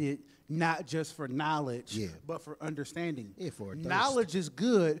read it not just for knowledge, but for understanding. Yeah, for a thirst. Knowledge is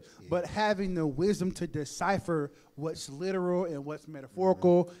good, but having the wisdom to decipher what's literal and what's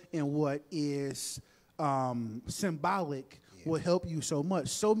metaphorical and what is symbolic will help you so much.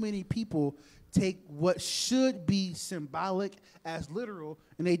 So many people take what should be symbolic as literal,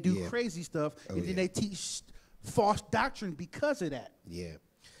 and they do crazy stuff, and then they teach false doctrine because of that. Yeah.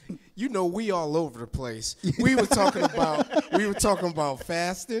 You know, we all over the place. We were talking about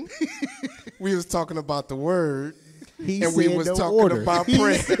fasting. We was talking about the word. He and said we was no talking order. about He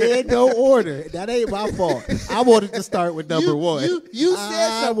prayer. said no order. That ain't my fault. I wanted to start with number one. You said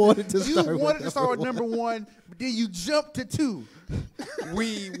I something. wanted to You start wanted with to start with number number one, but then you jumped to two.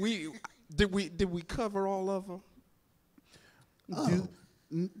 Did we cover all of them?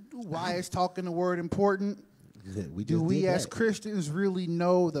 Why is talking the word important? We Do just we did as that. Christians really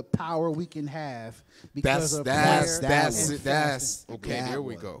know the power we can have because of That's prayer and fasting? okay. That There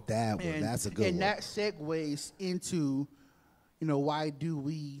we one. go. That one. And, That's a good and one. that segues into, why do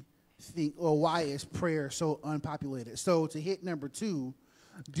we think, or why is prayer so unpopulated? So to hit number two,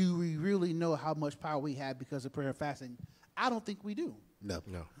 do we really know how much power we have because of prayer and fasting? I don't think we do. No.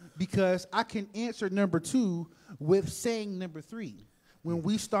 Because I can answer number two with saying number three. When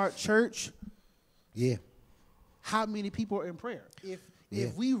we start church, Yeah. how many people are in prayer?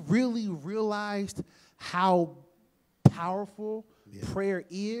 If we really realized how powerful prayer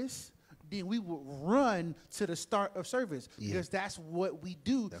is, then we would run to the start of service because that's what we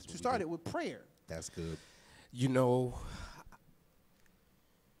do to start it with prayer. That's good. You know,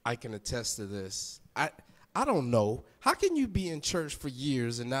 I can attest to this. I don't know. How can you be in church for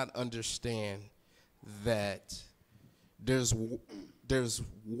years and not understand that there's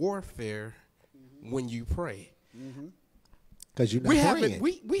warfare when you pray? Because you're not praying.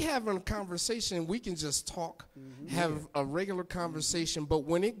 We having a conversation. We can just talk, have a regular conversation. But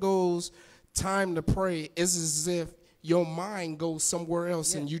when it goes time to pray, it's as if your mind goes somewhere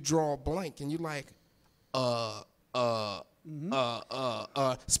else and you draw a blank and you're like,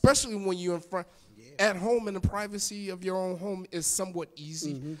 especially when you're in front. At home in the privacy of your own home is somewhat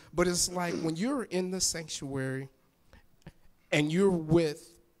easy, but it's like when you're in the sanctuary and you're with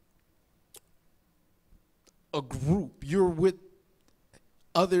a group, you're with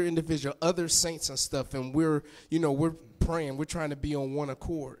other individuals, other saints and stuff, and we're praying, we're trying to be on one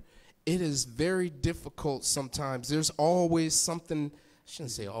accord. It is very difficult sometimes. There's always something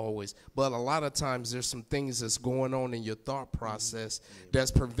shouldn't say always, but a lot of times there's some things that's going on in your thought process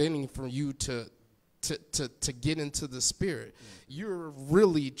that's preventing from you to get into the spirit. You're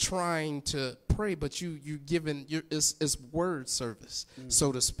really trying to pray, but you giving it's word service,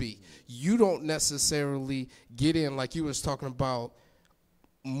 so to speak. You don't necessarily get in, like you was talking about,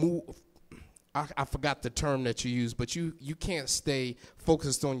 move. I forgot the term that you used, but you can't stay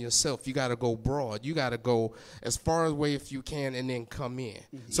focused on yourself. You got to go broad. You got to go as far away if you can and then come in.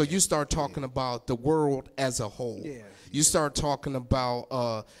 So you start talking about the world as a whole. Yeah. You start talking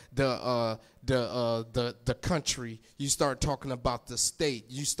about the country. You start talking about the state.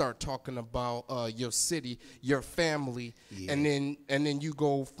 You start talking about your city, your family, and then you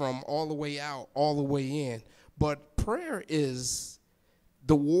go from all the way out, all the way in. But prayer is...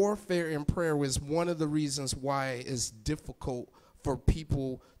 The warfare in prayer is one of the reasons why it's difficult for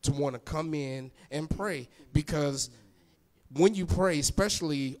people to want to come in and pray. Because when you pray,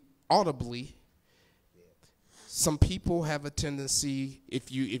 especially audibly, some people have a tendency,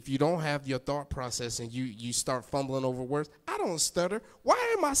 if you don't have your thought process and you start fumbling over words. I don't stutter.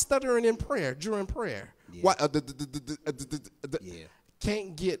 Why am I stuttering in prayer, during prayer? Why,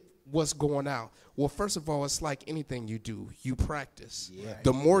 can't get what's going out. Well, first of all, it's like anything you do. You practice.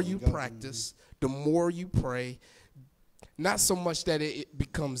 The more you practice, the more you pray. Not so much that it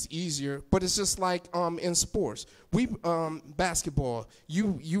becomes easier, but it's just like in sports. We basketball,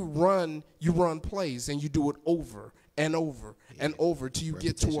 you run plays and you do it over and over and over till you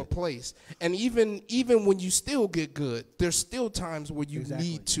get to a place. And even when you still get good, there's still times where you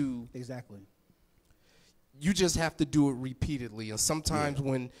need to. You just have to do it repeatedly. And sometimes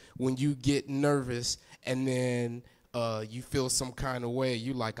when you get nervous and then you feel some kind of way,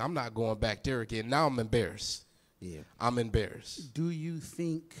 you like, I'm not going back there again. Now I'm embarrassed. Yeah, I'm embarrassed. Do you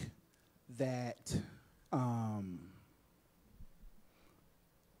think that,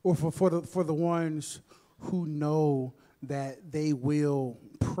 or for the ones who know that they will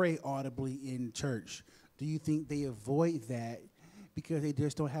pray audibly in church, do you think they avoid that because they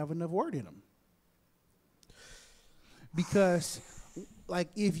just don't have enough word in them? Because, like,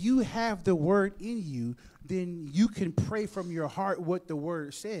 if you have the word in you, then you can pray from your heart what the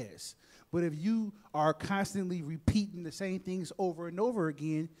word says. But if you are constantly repeating the same things over and over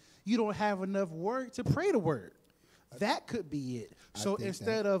again, you don't have enough word to pray the word. That could be it. So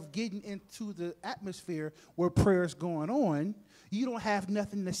instead of getting into the atmosphere where prayer is going on, you don't have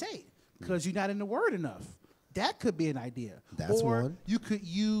nothing to say because you're not in the word enough. That could be an idea. That's or one. You could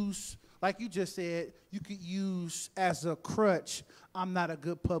use, like you just said, you could use as a crutch, I'm not a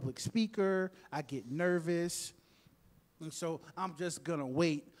good public speaker, I get nervous, and so I'm just going to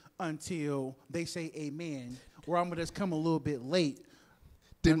wait until they say amen, or I'm going to just come a little bit late.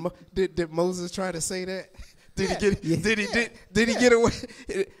 Did Moses try to say that? Did he get away?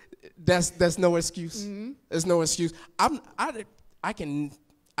 That's no excuse. There's no excuse. I can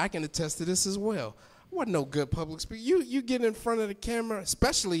attest to this as well. I wasn't no good public speaker. You get in front of the camera,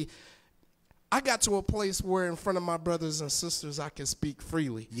 especially. I got to a place where in front of my brothers and sisters I can speak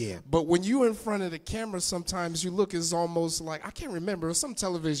freely. Yeah. But when you in front of the camera, sometimes you look as almost like, I can't remember, it was some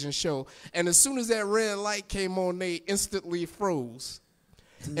television show, and as soon as that red light came on, they instantly froze.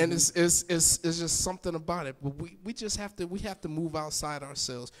 And it's just something about it. But we have to move outside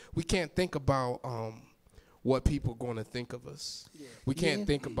ourselves. We can't think about what people are going to think of us. Yeah. We can't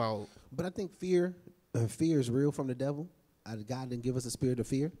think about. But I think fear is real from the devil. God didn't give us a spirit of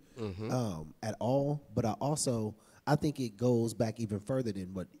fear at all. But I think it goes back even further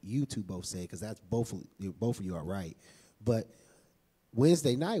than what you two both said, because that's both of you are right. But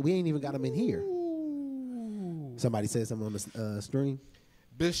Wednesday night, we ain't even got them in here. Somebody said something on the stream.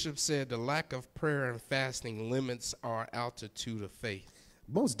 Bishop said the lack of prayer and fasting limits our altitude of faith.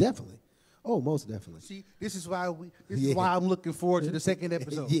 Most definitely. Oh, most definitely. See, this is why I'm looking forward to the second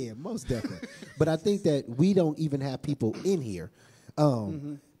episode. Yeah, most definitely. But I think that we don't even have people in here.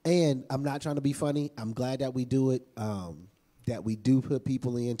 And I'm not trying to be funny. I'm glad that we do it, that we do put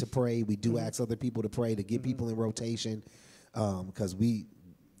people in to pray. We do ask other people to pray, to get people in rotation, because we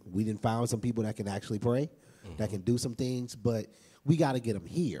didn't find some people that can actually pray, that can do some things. But we got to get them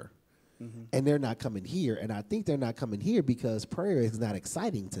here. And they're not coming here. And I think they're not coming here because prayer is not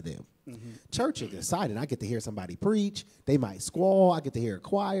exciting to them. Church is exciting. I get to hear somebody preach. They might squall. I get to hear a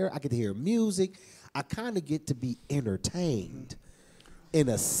choir. I get to hear music. I kind of get to be entertained in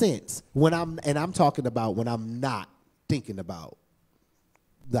a sense I'm talking about when I'm not thinking about,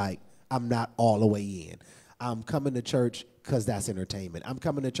 like, I'm not all the way in. I'm coming to church because that's entertainment. I'm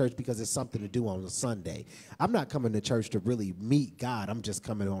coming to church because it's something to do on a Sunday. I'm not coming to church to really meet God. I'm just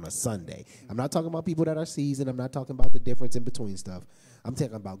coming on a Sunday. I'm not talking about people that are seasoned. I'm not talking about the difference in between stuff. I'm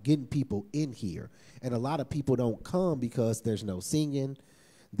talking about getting people in here. And a lot of people don't come because there's no singing,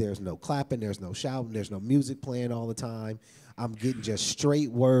 there's no clapping, there's no shouting, there's no music playing all the time. I'm getting just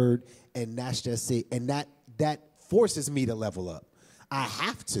straight word, and that's just it. And that forces me to level up. I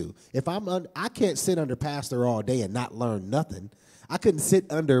have to. If I can't sit under pastor all day and not learn nothing. I couldn't sit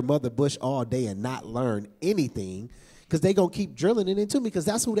under Mother Bush all day and not learn anything, because they going to keep drilling it into me, because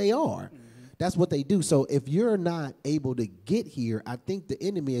that's who they are. Mm-hmm. That's what they do. So if you're not able to get here, I think the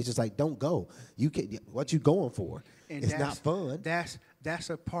enemy is just like, don't go. You can. What you going for? And it's not fun. That's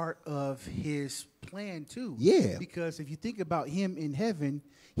a part of his plan too. Yeah. Because if you think about him in heaven,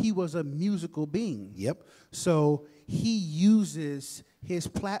 he was a musical being. Yep. So he uses his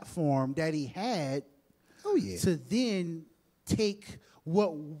platform that he had to then take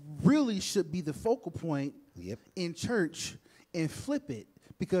what really should be the focal point in church and flip it.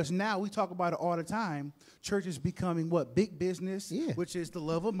 Because now we talk about it all the time. Church is becoming what? Big business, which is the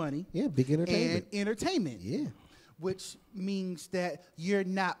love of money. Yeah, big entertainment. And entertainment. Yeah. Which means that you're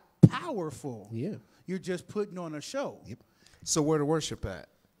not powerful. Yeah. You're just putting on a show. Yep. So where to worship at?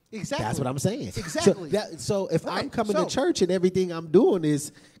 Exactly. That's what I'm saying. Exactly. So if I'm coming to church and everything I'm doing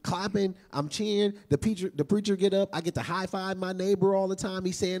is clapping, I'm cheering, the preacher get up, I get to high five my neighbor all the time.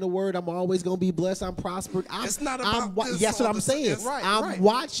 He's saying the word. I'm always gonna be blessed. I'm prospered. It's not about this. That's what I'm saying. I'm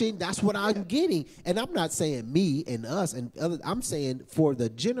watching. That's what I'm getting. And I'm not saying me and us and others. I'm saying for the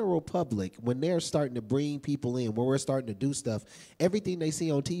general public, when they're starting to bring people in, when we're starting to do stuff, everything they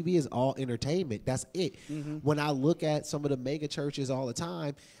see on TV is all entertainment. That's it. Mm-hmm. When I look at some of the mega churches all the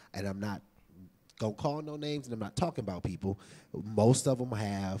time, and I'm not going to call no names, and I'm not talking about people, most of them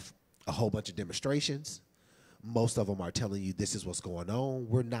have a whole bunch of demonstrations. Most of them are telling you this is what's going on.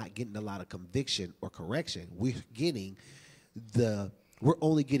 We're not getting a lot of conviction or correction. We're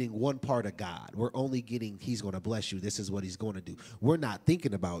only getting one part of God. We're only getting, he's going to bless you. This is what he's going to do. We're not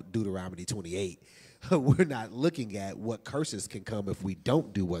thinking about Deuteronomy 28. We're not looking at what curses can come if we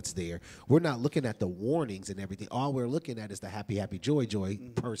don't do what's there. We're not looking at the warnings and everything. All we're looking at is the happy, happy, joy,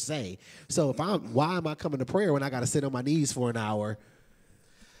 per se. So why am I coming to prayer when I got to sit on my knees for an hour?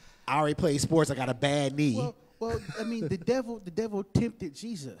 I already played sports. I got a bad knee. Well, I mean, the devil tempted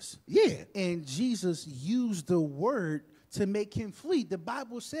Jesus. Yeah. And Jesus used the word to make him flee. The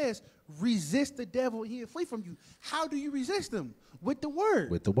Bible says, resist the devil, he'll flee from you. How do you resist him? With the word.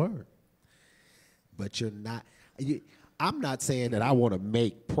 With the word. But you're not. I'm not saying that I want to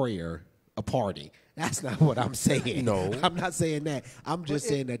make prayer a party. That's not what I'm saying. No. I'm not saying that. I'm just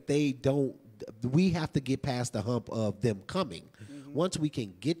saying that they don't. We have to get past the hump of them coming. Mm-hmm. Once we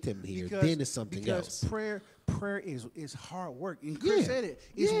can get them here, then it's something else. Prayer is hard work. And Chris said it.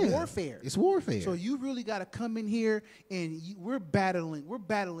 It's warfare. It's warfare. So you really got to come in here, and we're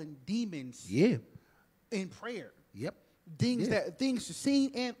battling demons. Yeah. In prayer. Yep. Things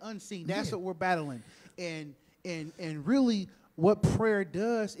seen and unseen. That's what we're battling. And really what prayer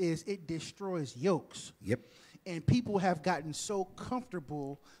does is it destroys yokes. Yep. And people have gotten so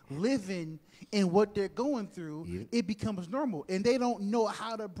comfortable living in what they're going through, it becomes normal. And they don't know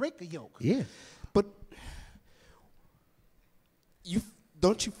how to break a yoke. Yeah. But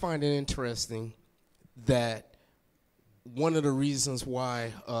don't you find it interesting that one of the reasons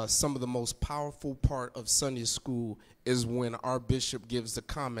why some of the most powerful part of Sunday school is when our bishop gives the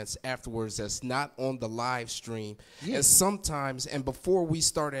comments afterwards that's not on the live stream. Yeah. And sometimes, and before we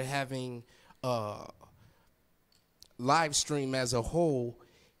started having live stream as a whole,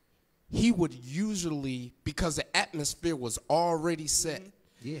 he would usually, because the atmosphere was already set,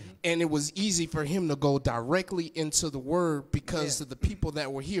 and it was easy for him to go directly into the word because of the people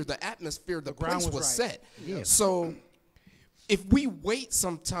that were here. The atmosphere, the place was set. Yeah. So if we wait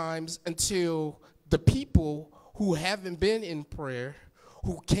sometimes until the people who haven't been in prayer,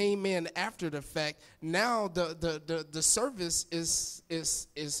 who came in after the fact, now the service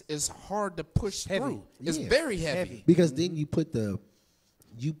is hard to push through. It's very heavy. Because then you put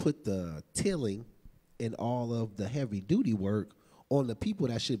the tilling and all of the heavy duty work on the people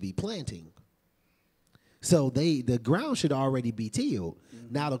that should be planting. So the ground should already be tilled.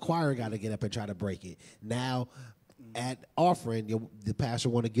 Mm-hmm. Now the choir got to get up and try to break it. Now at offering, the pastor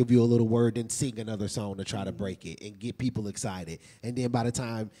want to give you a little word and sing another song to try to break it and get people excited. And then by the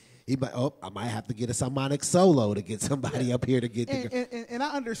time I might have to get a harmonic solo to get somebody up here to get and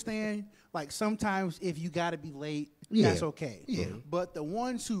I understand, like, sometimes if you got to be late, that's okay. Yeah. But the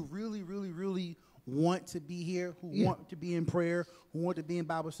ones who really, really, really want to be here, who want to be in prayer, who want to be in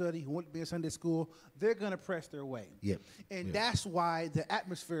Bible study, who want to be in Sunday school, they're going to press their way. Yep. And that's why the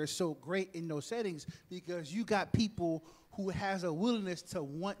atmosphere is so great in those settings, because you got people who has a willingness to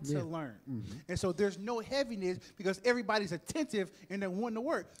want to learn. And so there's no heaviness because everybody's attentive and they're wanting to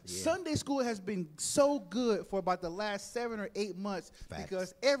work. Sunday school has been so good for about the last 7 or 8 months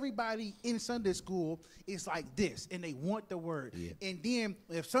because everybody in Sunday school is like this and they want the word. And then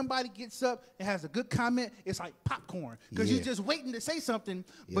if somebody gets up and has a good comment, it's like popcorn because you're just waiting to say something,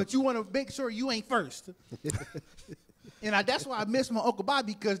 but you want to make sure you ain't first. And that's why I miss my Uncle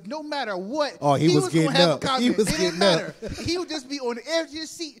Bobby, because no matter what, he was getting gonna have up. a comment. He was it didn't getting matter. He would just be on the edge of his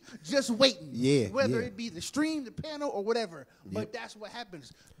seat, just waiting. Whether Yeah. it be the stream, the panel, or whatever. But that's what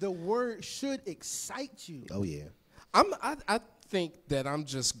happens. The word should excite you. Oh yeah. I think that I'm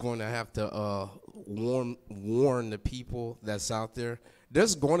just going to have to warn the people that's out there.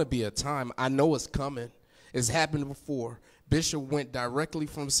 There's going to be a time. I know it's coming. It's happened before. Bishop went directly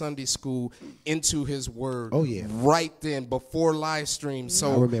from Sunday school into his word. Oh, yeah. Right then, before live stream.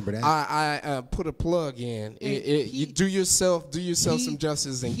 So I remember that. I put a plug in. You do yourself some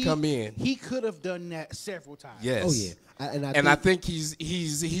justice and come in. He could have done that several times. Yes. Oh yeah. I think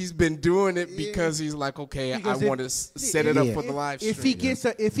he's been doing it because he's like, okay, Because I want to set it up for the live stream.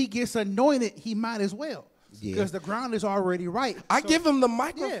 If he gets anointed, he might as well. Yeah. Because the ground is already right. I give him the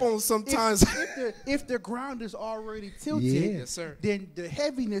microphone sometimes. If the ground is already tilted, Yes, sir. then the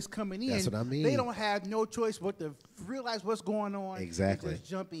heaviness coming in, That's what I mean. they don't have no choice but to realize what's going on. Exactly. And just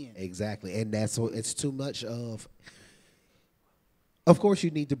jump in. Exactly. And that's what it's too much of. Of course, you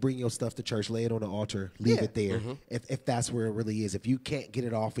need to bring your stuff to church, lay it on the altar, leave it there. If that's where it really is. If you can't get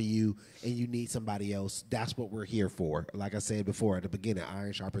it off of you and you need somebody else, that's what we're here for. Like I said before at the beginning,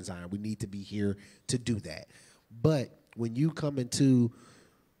 iron sharpens iron. We need to be here to do that. But when you get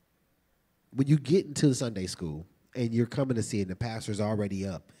into the Sunday school and you're coming to see it and the pastor's already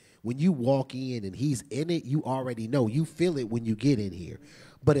up, when you walk in and he's in it, you already know. You feel it when you get in here.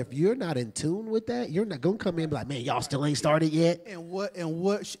 But if you're not in tune with that, you're not gonna come in and be like, man, y'all still ain't started yet.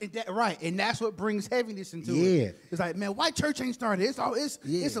 Right, and that's what brings heaviness into Yeah. it. It's like, man, why church ain't started? It's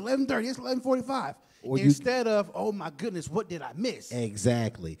 11:30, it's 11:45. Or Instead of, oh my goodness, what did I miss?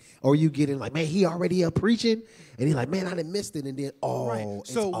 Exactly. Or you get in like, man, he already up preaching, and he's like, man, I done missed it, and then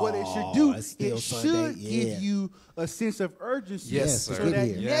So what it should do, it's still it Sunday. should give you a sense of urgency. Yes, so sir. that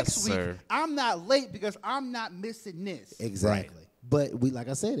Yes, next week sir. I'm not late because I'm not missing this. Exactly. But like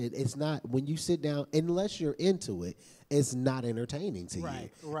I said, it's not when you sit down, unless you're into it, it's not entertaining to you.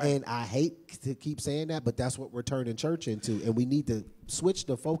 Right. And I hate to keep saying that, but that's what we're turning church into, and we need to switch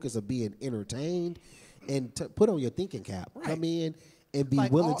the focus of being entertained and to put on your thinking cap. Right. Come in and be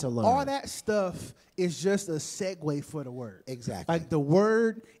Like, willing to learn. All that stuff is just a segue for the word. Exactly. Like the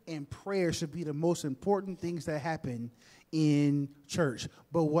word and prayer should be the most important things that happen in church.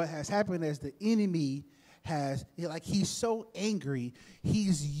 But what has happened is the enemy he's so angry,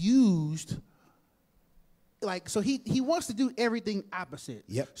 he's used so he wants to do everything opposite.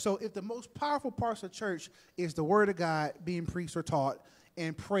 Yep. So if the most powerful parts of church is the word of God being preached or taught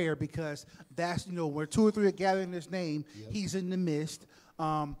and prayer, because that's where 2 or 3 are gathered in his name, he's in the midst.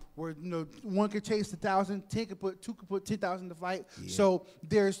 Where one could chase 1,000, 2 could put 10,000 to flight. So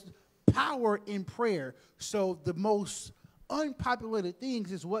there's power in prayer. So the most unpopulated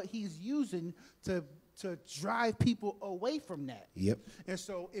things is what he's using to drive people away from that. Yep. And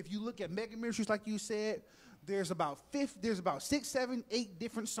so if you look at mega ministries, like you said, there's about 6, 7, 8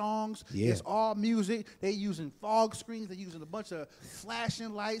 different songs. Yeah. It's all music. They're using fog screens. They're using a bunch of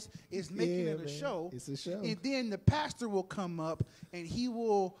flashing lights. It's making it a show. It's a show. And then the pastor will come up and he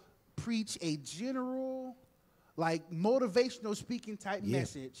will preach a general, motivational speaking type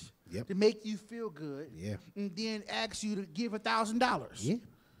message to make you feel good. Yeah. And then ask you to give $1,000. Yeah.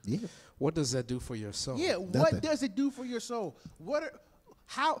 Yeah. What does that do for your soul? Yeah, Nothing. what does it do for your soul?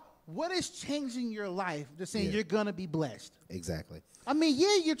 What is changing your life to saying you're gonna be blessed? Exactly. I mean,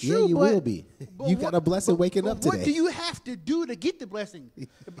 yeah, you're Yeah, true, you but will be. but You got a blessing waking up What today. do you have to do to get the blessing?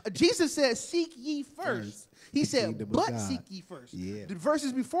 Jesus said, "Seek ye first." He the said, kingdom of "But God." seek ye first." Yeah. The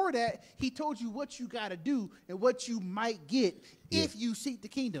verses before that, he told you what you got to do and what you might get if you seek the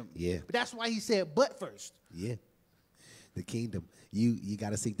kingdom. Yeah. But that's why he said, "But first." Yeah. The kingdom. You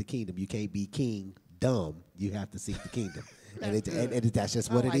got to seek the kingdom. You can't be king dumb. You have to seek the kingdom. and that's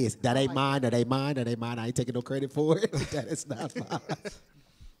just what it is. That ain't mine. That ain't mine. That ain't mine. I ain't taking no credit for it. That is not mine.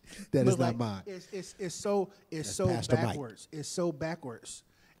 That is not mine. It's so Pastor Mike. backwards. It's so backwards.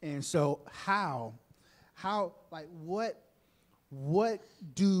 And so how what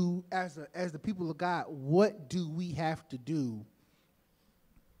do as the people of God, what do we have to do?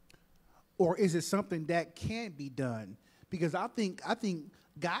 or is it something that can be done? Because I think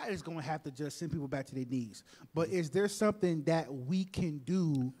God is going to have to just send people back to their knees. But is there something that we can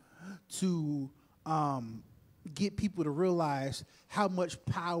do to get people to realize how much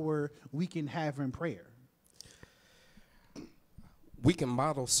power we can have in prayer? We can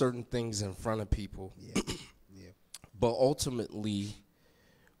model certain things in front of people, Yeah. Yeah. but ultimately,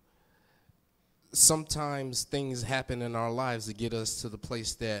 sometimes things happen in our lives to get us to the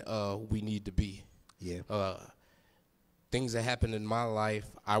place that we need to be. Yeah. Things that happened in my life,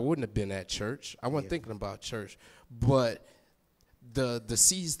 I wouldn't have been at church. I wasn't thinking about church, but the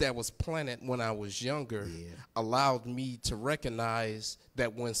seeds that was planted when I was younger allowed me to recognize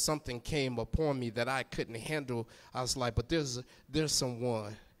that when something came upon me that I couldn't handle, I was like, but there's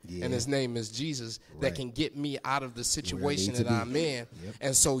someone, and his name is Jesus, that can get me out of the situation that I'm in.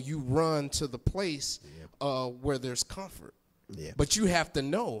 And so you run to the place where there's comfort. Yeah. But you have to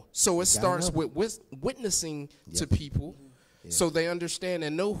know. So it starts with witnessing to people so they understand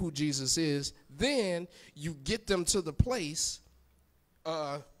and know who Jesus is. Then you get them to the place,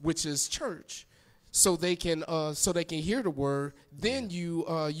 which is church, so they can hear the word. Then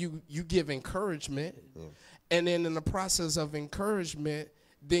you give encouragement, and then in the process of encouragement,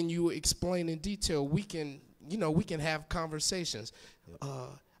 then you explain in detail. We can have conversations.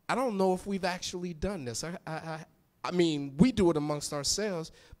 I don't know if we've actually done this. I mean, we do it amongst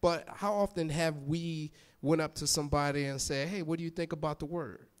ourselves, but how often have we went up to somebody and said, hey, what do you think about the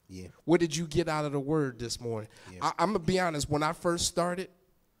word? Yeah. What did you get out of the word this morning? Yeah. I'm going to be honest. When I first started,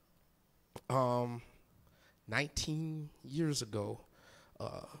 19 years ago,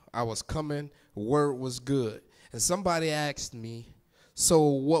 I was coming, word was good. And somebody asked me, so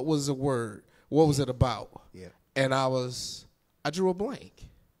what was the word? What was it about? Yeah. And I drew a blank.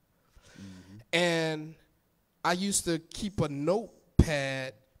 And I used to keep a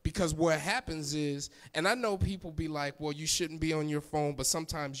notepad, because what happens is, and I know people be like, well, you shouldn't be on your phone, but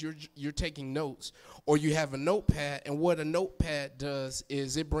sometimes you're taking notes, or you have a notepad, and what a notepad does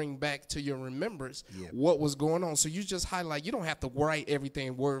is it bring back to your remembrance what was going on. So you just highlight. You don't have to write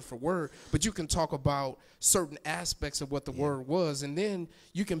everything word for word, but you can talk about certain aspects of what the word was, and then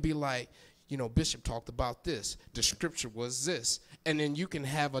you can be like, Bishop talked about this. The scripture was this. And then you can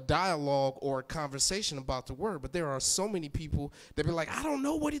have a dialogue or a conversation about the word. But there are so many people that be like, I don't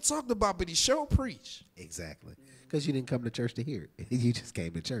know what he talked about, but he sure preached. Exactly. Because you didn't come to church to hear it. You just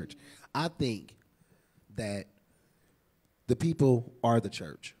came to church. I think that the people are the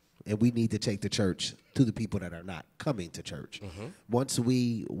church, and we need to take the church to the people that are not coming to church. Once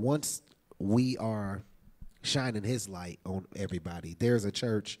we are shining his light on everybody, there's a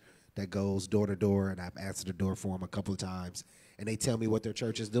church that goes door to door, and I've answered the door for them a couple of times, and they tell me what their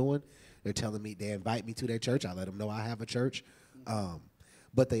church is doing. They're telling me, they invite me to their church. I let them know I have a church.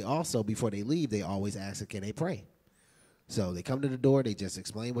 But they also, before they leave, they always ask, can they pray? So they come to the door, they just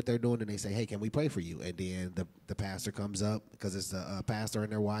explain what they're doing, and they say, hey, can we pray for you? And then the pastor comes up, because it's the pastor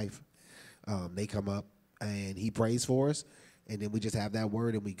and their wife. They come up, and he prays for us, and then we just have that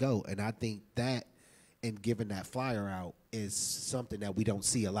word, and we go. And I think that, and giving that flyer out, is something that we don't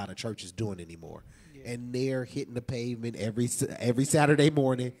see a lot of churches doing anymore. And they're hitting the pavement every Saturday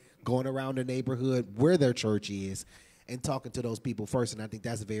morning, going around the neighborhood where their church is, and talking to those people first. And I think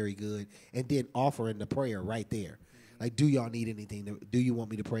that's very good. And then offering the prayer right there. Like, do y'all need anything? Do you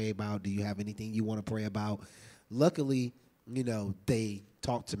want me to pray about? Do you have anything you want to pray about? Luckily, they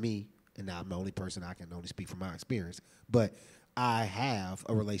talk to me, and I'm the only person, I can only speak from my experience. But I have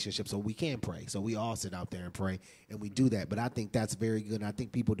a relationship, so we can pray. So we all sit out there and pray, and we do that. But I think that's very good, and I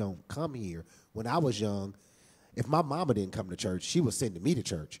think people don't come here. When I was young, if my mama didn't come to church, she was sending me to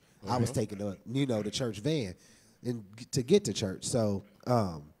church. I was taking the church van and to get to church. So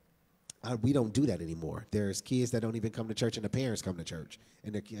we don't do that anymore. There's kids that don't even come to church, and the parents come to church,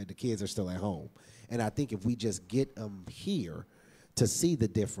 and the kids are still at home. And I think if we just get them here to see the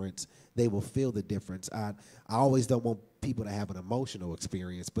difference, they will feel the difference. I always don't want people to have an emotional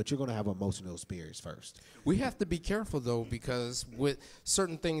experience, but you're going to have an emotional experience first. We have to be careful, though, because with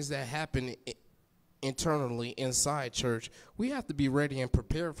certain things that happen internally inside church, we have to be ready and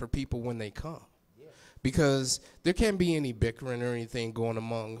prepared for people when they come. Because there can't be any bickering or anything going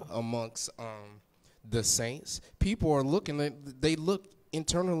amongst the saints. People are they look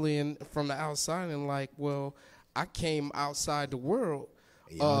internally and from the outside and like, well, I came outside the world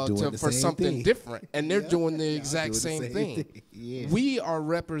for something different, and they're doing the exact same thing. We are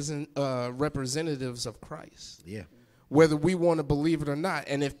representatives of Christ, whether we want to believe it or not.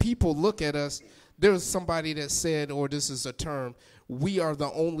 And if people look at us, there's somebody that said, or this is a term, we are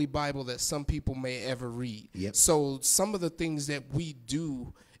the only Bible that some people may ever read. So some of the things that we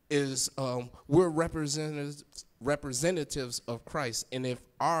do is we're representatives of Christ, and if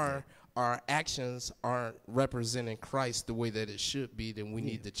our actions aren't representing Christ the way that it should be, then we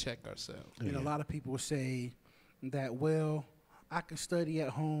need to check ourselves. And a lot of people say that, well, I can study at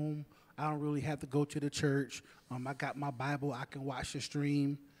home. I don't really have to go to the church. I got my Bible. I can watch the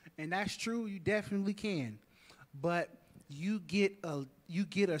stream, and that's true. You definitely can, but you get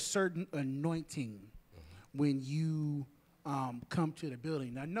a certain anointing when you come to the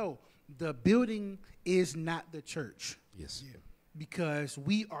building. Now, no, the building is not the church. Yes. Yeah. Because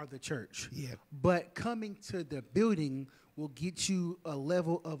we are the church. Yeah. But coming to the building will get you a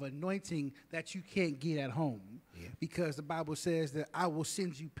level of anointing that you can't get at home. Yeah. Because the Bible says that I will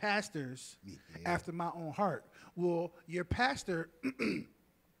send you pastors after my own heart. Well, your pastor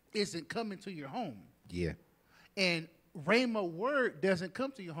isn't coming to your home. Yeah. And Rhema word doesn't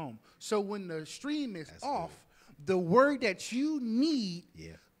come to your home. So when the stream is off, the word that you need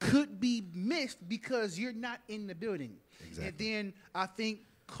could be missed because you're not in the building. Exactly. And then I think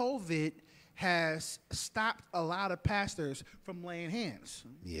COVID has stopped a lot of pastors from laying hands.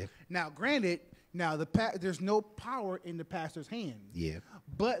 Yeah. Now, granted, there's no power in the pastor's hand. Yeah.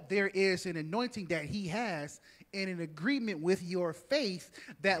 But there is an anointing that he has in an agreement with your faith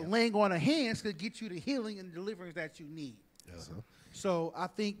that laying on of hands could get you the healing and deliverance that you need. So I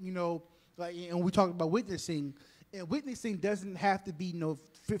think, and we talked about witnessing, and witnessing doesn't have to be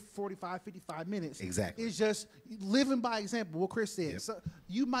 45, 55 minutes. Exactly. It's just living by example, what Chris said. Yep. So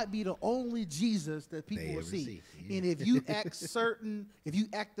you might be the only Jesus that people will see. Yeah. And if you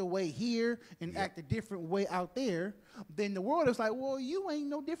act the way here and act a different way out there, then the world is like, well, you ain't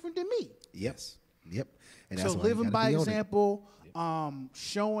no different than me. Yes. Yep. And so living by example,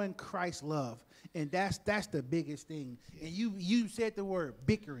 showing Christ's love. And that's the biggest thing. Yeah. And you said the word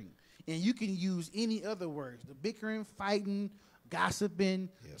bickering. And you can use any other words, the bickering, fighting, gossiping,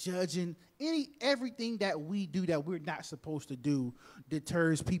 judging, everything that we do that we're not supposed to do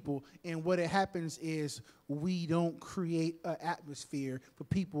deters people. And what it happens is we don't create an atmosphere for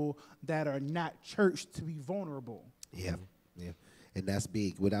people that are not church to be vulnerable. Yeah, yeah. And that's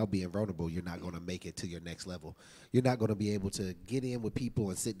big. Without being vulnerable, you're not going to make it to your next level. You're not going to be able to get in with people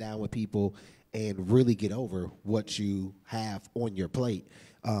and sit down with people and really get over what you have on your plate.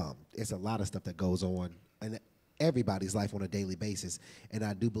 It's a lot of stuff that goes on in everybody's life on a daily basis. And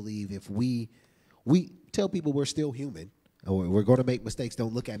I do believe if we tell people we're still human, or we're going to make mistakes,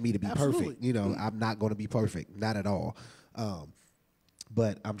 don't look at me to be perfect. I'm not going to be perfect, not at all.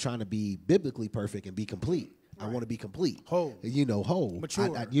 But I'm trying to be biblically perfect and be complete. Right. I want to be complete. Whole. Whole.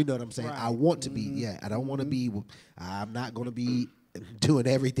 Mature. You know what I'm saying? Right. I want to be, I don't want to be, I'm not going to be doing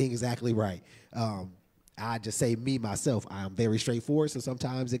everything exactly right. I just say me, myself, I'm very straightforward, so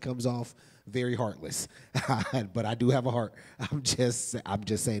sometimes it comes off very heartless. But I do have a heart. I'm just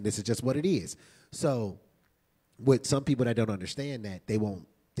saying this is just what it is. So with some people that don't understand that, they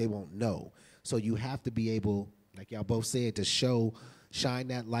won't know. So you have to be able, like y'all both said, to shine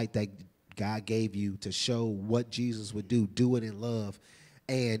that light that God gave you to show what Jesus would do it in love.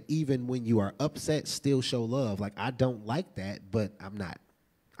 And even when you are upset, still show love. Like, I don't like that, but I'm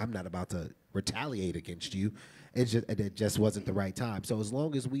not about to retaliate against you. It just wasn't the right time. So as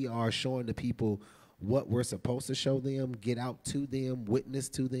long as we are showing the people what we're supposed to show them, get out to them, witness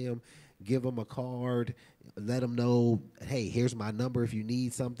to them, give them a card, let them know, hey, here's my number. If you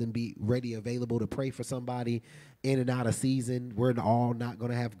need something, be ready, available to pray for somebody in and out of season. We're all not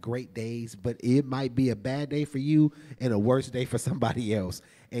going to have great days, but it might be a bad day for you and a worse day for somebody else.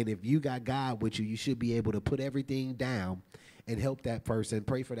 And if you got God with you, you should be able to put everything down and help that person,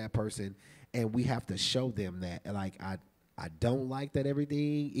 pray for that person. And we have to show them that, like, I don't like that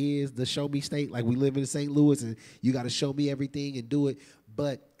everything is the show me state. Like, we live in St. Louis and you got to show me everything and do it.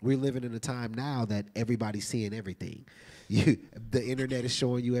 But we're living in a time now that everybody's seeing everything. The internet is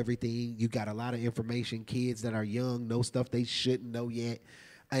showing you everything. You got a lot of information. Kids that are young know stuff they shouldn't know yet.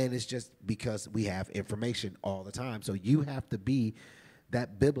 And it's just because we have information all the time. So you have to be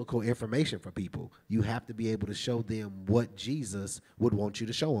that biblical information for people. You have to be able to show them what Jesus would want you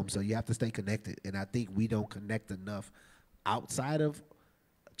to show them. So you have to stay connected. And I think we don't connect enough outside of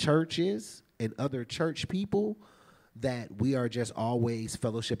churches and other church people, that we are just always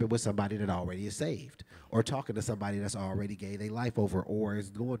fellowshipping with somebody that already is saved, or talking to somebody that's already gave their life over or is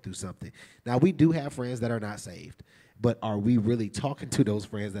going through something. Now, we do have friends that are not saved, but are we really talking to those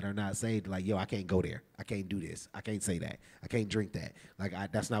friends that are not saved? Like, yo, I can't go there. I can't do this. I can't say that. I can't drink that. Like,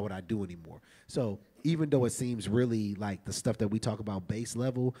 that's not what I do anymore. So even though it seems really like the stuff that we talk about base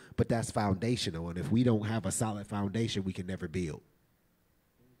level, but that's foundational. And if we don't have a solid foundation, we can never build.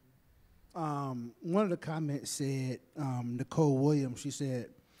 One of the comments said, Nicole Williams, she said,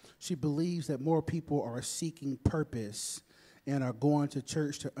 She believes that more people are seeking purpose and are going to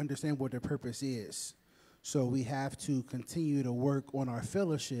church to understand what their purpose is. So we have to continue to work on our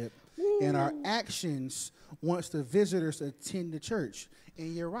fellowship and our actions once the visitors attend the church.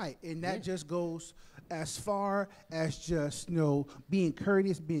 And you're right. And that just goes as far as just, being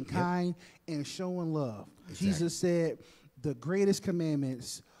courteous, being kind, and showing love. Exactly. Jesus said the greatest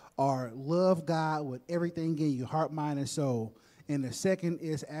commandments are love God with everything in your heart, mind, and soul. And the second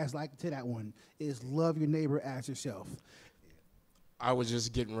is, as like to that one, is love your neighbor as yourself. I was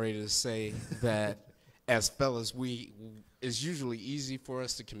just getting ready to say that as fellas, it's usually easy for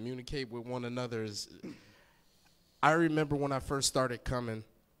us to communicate with one another. I remember when I first started coming,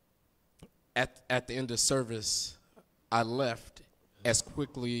 at the end of service, I left as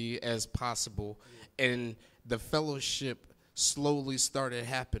quickly as possible, and the fellowship slowly started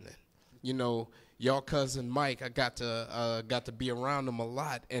happening. Y'all cousin Mike, I got to be around him a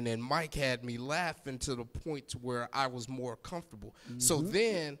lot, and then Mike had me laughing to the point to where I was more comfortable. Mm-hmm. So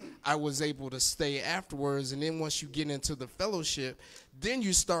then I was able to stay afterwards, and then once you get into the fellowship, then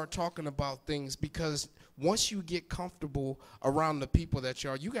you start talking about things, because once you get comfortable around the people that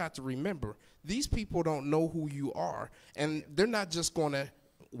you got to remember, these people don't know who you are, and they're not just going to,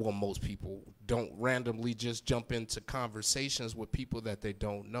 well, most people don't randomly just jump into conversations with people that they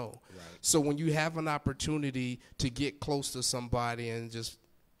don't know. Right. So when you have an opportunity to get close to somebody and just,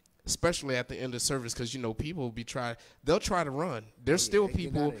 especially at the end of service, because, people will they'll try to run. There's still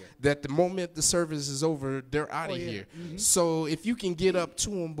people that the moment the service is over, they're out of here. Mm-hmm. So if you can get up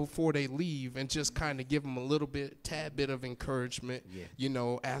to them before they leave and just kind of give them a tad bit of encouragement,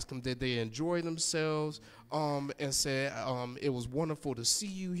 ask them did they enjoy themselves, and say it was wonderful to see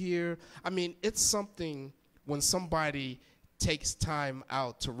you here. I mean, it's something when somebody takes time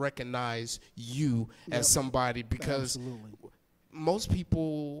out to recognize you as somebody, because absolutely. Most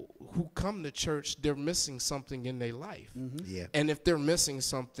people who come to church, they're missing something in their life. Mm-hmm. Yeah. And if they're missing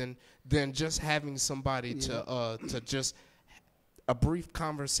something, then just having somebody to just a brief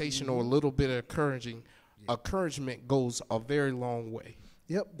conversation or a little bit of encouragement goes a very long way.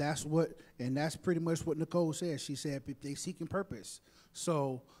 Yep, that's pretty much what Nicole said. She said they seeking purpose.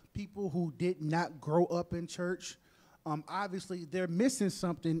 So people who did not grow up in church, obviously they're missing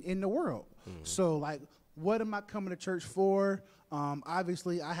something in the world. Mm-hmm. So like, what am I coming to church for?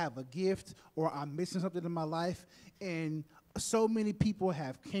 Obviously, I have a gift, or I'm missing something in my life. And so many people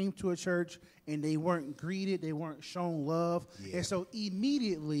have came to a church and they weren't greeted, they weren't shown love. Yeah. And so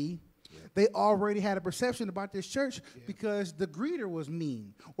immediately, they already had a perception about this church because the greeter was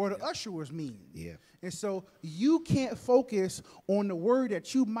mean or the usher was mean. Yeah. And so you can't focus on the word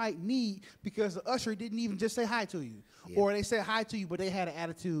that you might need because the usher didn't even just say hi to you. Yeah. Or they said hi to you, but they had an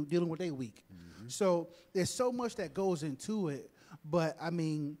attitude dealing with their week. Mm-hmm. So there's so much that goes into it. But, I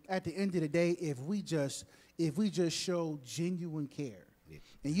mean, at the end of the day, if we just show genuine care,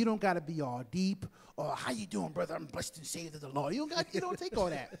 and you don't got to be all deep, or how you doing, brother? I'm blessed and saved of the Lord. You don't take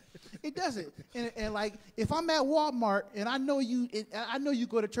all that. It doesn't. And like, if I'm at Walmart and I know you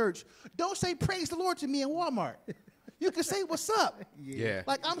go to church, don't say praise the Lord to me in Walmart. You can say what's up. Yeah.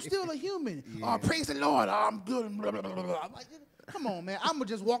 Like, I'm still a human. Yeah. Oh, praise the Lord. Oh, I'm good. Blah, blah, blah, blah. I'm like, come on, man. I'm gonna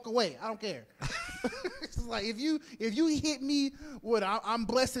just walk away. I don't care. It's like if you hit me with I'm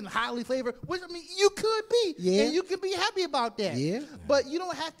blessed and highly favored, which I mean you could be, and you can be happy about that. Yeah. But you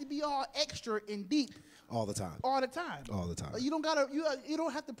don't have to be all extra and deep all the time. All the time. All the time. You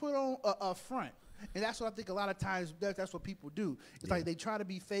don't have to put on a front. And that's what I think a lot of times that's what people do. It's like they try to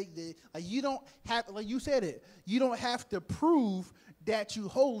be fake. You don't have, like you said it, you don't have to prove that you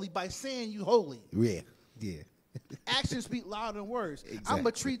holy by saying you holy. Yeah. Yeah. Actions speak louder than words. Exactly. I'm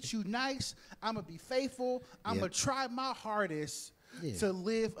going to treat you nice. I'm going to be faithful. I'm going to try my hardest to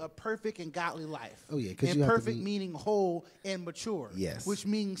live a perfect and godly life. Oh, yeah. And perfect meaning whole and mature. Yes. Which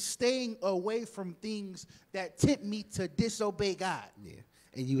means staying away from things that tempt me to disobey God. Yeah.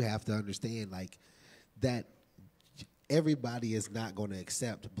 And you have to understand, like, that everybody is not going to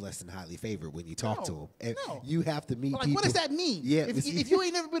accept blessed and highly favored when you talk to them. And you have to meet people. What does that mean? Yeah. If you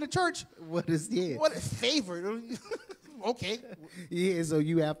ain't never been to church, what is favored? Okay. Yeah, so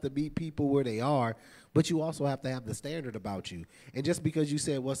you have to meet people where they are, but you also have to have the standard about you. And just because you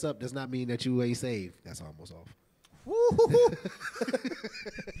said what's up does not mean that you ain't saved. That's almost off.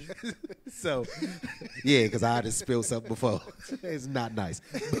 So, yeah, because I just spilled something before. It's not nice.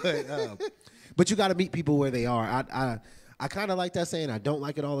 But you got to meet people where they are. I kind of like that saying. I don't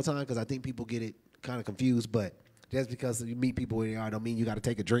like it all the time because I think people get it kind of confused. But just because you meet people where they are don't mean you got to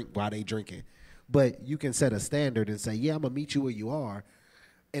take a drink while they drinking. But you can set a standard and say, yeah, I'm going to meet you where you are.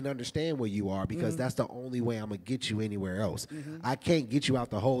 and understand where you are, because that's the only way I'm gonna get you anywhere else. I can't get you out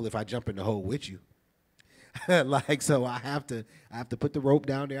the hole if I jump in the hole with you. Like, so I have to put the rope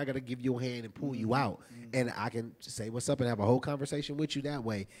down there. I got to give you a hand and pull you out, and I can say what's up and have a whole conversation with you that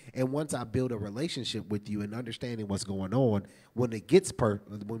way. And once I build a relationship with you and understanding what's going on, when we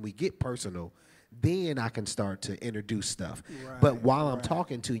get personal, then I can start to introduce stuff. But while I'm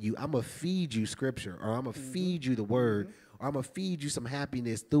talking to you, I'm gonna feed you scripture, or I'm gonna feed you the word, or I'm gonna feed you some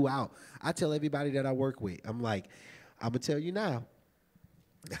happiness throughout. I tell everybody that I work with, I'm like, I'm gonna tell you now,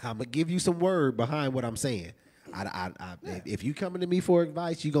 I'm gonna give you some word behind what I'm saying. If you coming to me for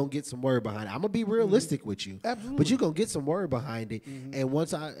advice, you're gonna get some word behind it. I'm gonna be realistic with you, but you're gonna get some word behind it. And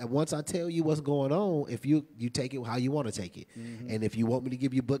once I tell you what's going on, if you take it how you want to take it, and if you want me to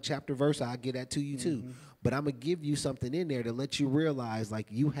give you book, chapter, verse, I'll get that to you too. But I'm gonna give you something in there to let you realize, like,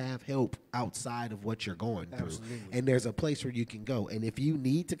 you have help outside of what you're going through, and there's a place where you can go. And if you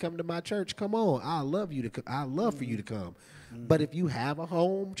need to come to my church, come on. I love for you to come. But if you have a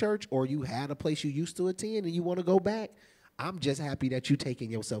home church, or you had a place you used to attend and you want to go back, I'm just happy that you taking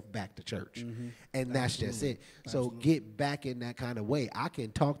yourself back to church. And that's just it. So get back in that kind of way. I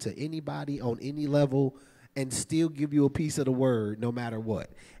can talk to anybody on any level and still give you a piece of the word no matter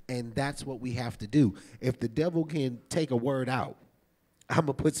what. And that's what we have to do. If the devil can take a word out, I'm going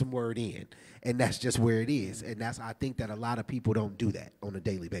to put some word in. And that's just where it is. And I think that a lot of people don't do that on a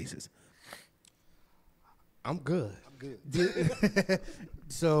daily basis. I'm good.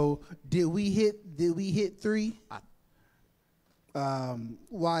 So did we hit 3?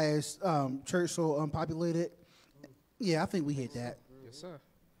 Why is church so unpopulated? Yeah, I think we hit that. Yes, sir.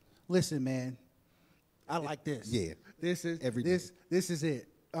 Listen, man, I like this. Yeah. This is Everything. this is it.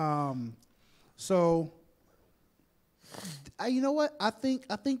 So you know what? I think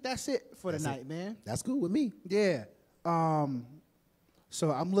that's it for tonight, man. That's good with me. Yeah. So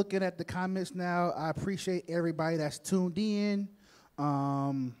I'm looking at the comments now. I appreciate everybody that's tuned in.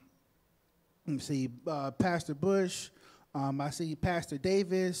 Let me see, Pastor Bush. I see Pastor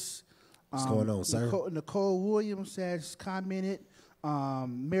Davis. What's going on, sir? Nicole Williams has commented.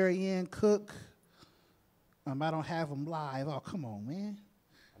 Marianne Cook. I don't have them live. Oh, come on, man.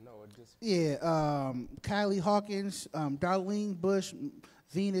 I know it just. Yeah. Kylie Hawkins, Darlene Bush,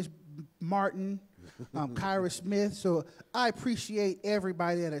 Venus Martin. Kyra Smith. So I appreciate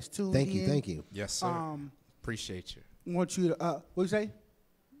everybody that has tuned in. Thank you. Yes, sir. Appreciate you. Want you to, what you say?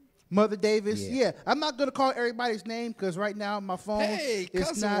 Mother Davis. Yeah. I'm not going to call everybody's name because right now my phone Hey, is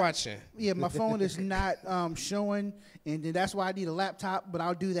cousin not watching. Yeah, my phone is not showing, and then that's why I need a laptop, but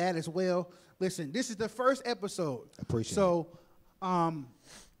I'll do that as well. Listen, this is the first episode. Appreciate so,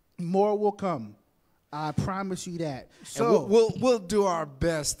 more will come. I promise you that. So And we'll do our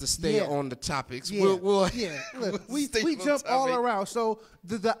best to stay on the topics. Yeah, We'll Look, we stay on jump all topic. around. So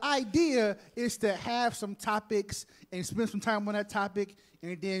the idea is to have some topics and spend some time on that topic,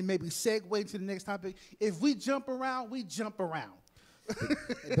 and then maybe segue into the next topic. If we jump around, we jump around.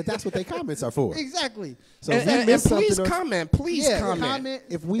 But that's what they comments are for. Exactly. So if we And miss please something, comment. Please comment.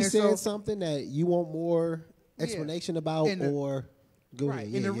 if we And said so- something that you want more explanation about, And the- or go Right.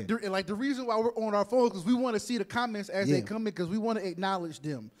 ahead. And the reason why we're on our phones because we want to see the comments as they Yeah. come in because we want to acknowledge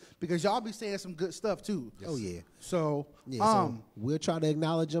them because y'all be saying some good stuff too. Oh yeah. So So we'll try to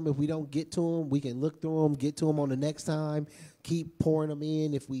acknowledge them. If we don't get to them, we can look through them, get to them on the next time. Keep pouring them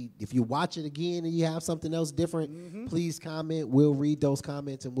in. If you watch it again and you have something else different, please comment. We'll read those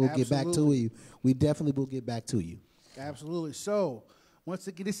comments and we'll get back to Absolutely. you. We definitely will get back to you. Absolutely. So, once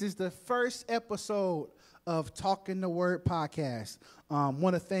again, this is the first episode of Talking the Word podcast.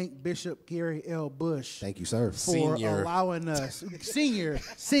 Want to thank Bishop Gary L. Bush. Thank you, sir. For Senior. allowing us, senior,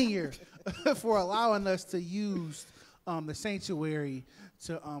 for allowing us to use the sanctuary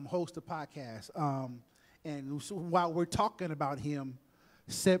to host the podcast. And so while we're talking about him,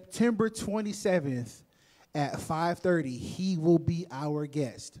 September 27th at 5:30, he will be our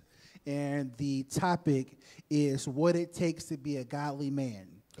guest. And the topic is what it takes to be a godly man.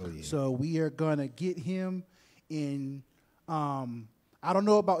 Oh, yeah. So we are going to get him in, I don't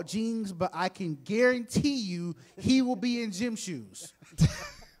know about jeans, but I can guarantee you he will be in gym shoes.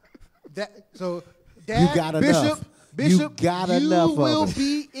 You got enough. Bishop, You got you enough of will it.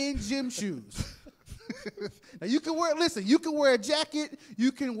 be in gym shoes. Now you can wear a jacket,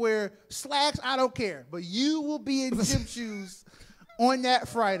 you can wear slacks, I don't care. But you will be in gym shoes on that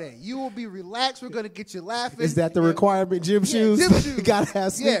Friday. You will be relaxed. We're going to get you laughing. Is that the And- requirement? Gym Yeah, shoes? gym shoes. You gotta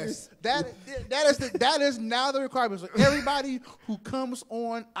have sneakers. Yes, that is now the requirement. So everybody who comes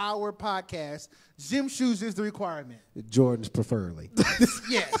on our podcast, gym shoes is the requirement. Jordans preferably.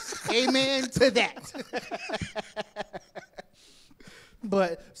 Yes, amen to that.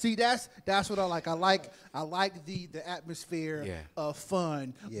 But see, that's what I like. I like the atmosphere Yeah. of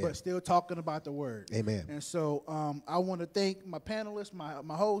fun, Yeah. but still talking about the word. Amen. And so I want to thank my panelists,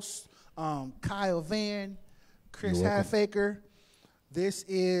 my hosts, Kyle Van, Chris You're welcome. Halfaker. This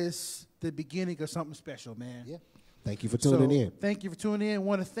is the beginning of something special, man. Yeah. Thank you for tuning in. Thank you for tuning in.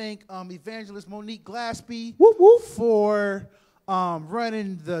 Want to thank Evangelist Monique Glaspie Whoop, whoop. for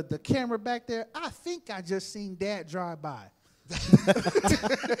running the camera back there. I think I just seen Dad drive by. I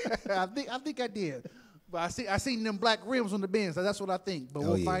think I did. But I seen them black rims on the Benz. So that's what I think. But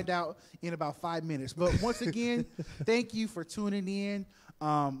we'll yeah. find out in about 5 minutes. But once again, thank you for tuning in.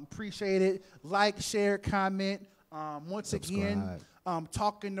 Appreciate it. Like, share, comment. Once again,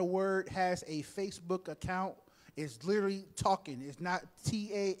 Talking the Word has a Facebook account. It's literally talking. It's not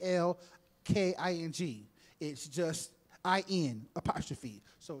TALKING. It's just IN apostrophe.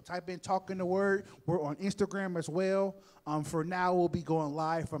 So type in Talking the Word. We're on Instagram as well. For now, we'll be going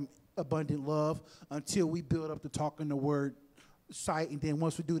live from Abundant Love until we build up the Talking the Word site, and then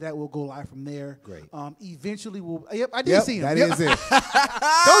once we do that, we'll go live from there. Great. Eventually, we'll. Yep, I did see him. That Yep. is it.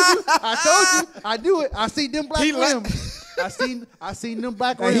 I told you. I knew it. I seen them black rims. I seen them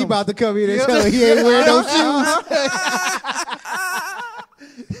black rims. Hey, he about to come here and Yep. tell her he ain't wearing no shoes.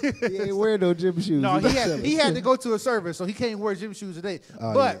 He ain't wearing no gym shoes. No, about to he tell her. had to go to a service, so he can't wear gym shoes today.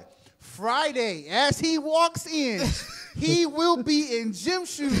 Oh, but yeah. Friday, as he walks in, he will be in gym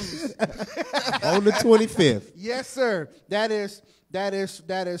shoes. On the 25th. Yes, sir. That is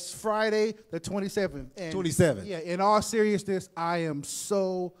Friday the 27th. And 27th. Yeah, in all seriousness, I am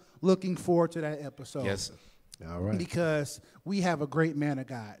so looking forward to that episode. Yes, sir. All right. Because we have a great man of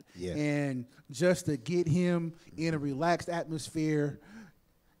God. Yeah. And just to get him in a relaxed atmosphere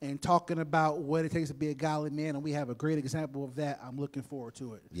and talking about what it takes to be a godly man, and we have a great example of that, I'm looking forward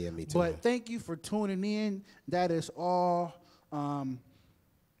to it. Yeah, me too. But thank you for tuning in. That is all.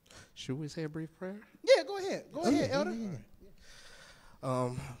 Should we say a brief prayer? Yeah, go ahead. Go ahead,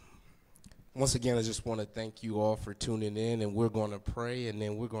 Elder. Once again, I just want to thank you all for tuning in, and we're going to pray, and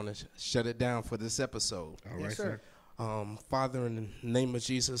then we're going to shut it down for this episode. All Yes, right, sir. Father, in the name of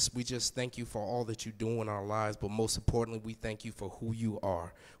Jesus, we just thank you for all that you do in our lives, but most importantly, we thank you for who you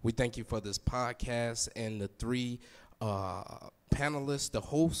are. We thank you for this podcast and the three panelists, the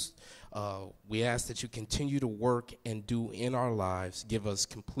hosts. We ask that you continue to work and do in our lives, give us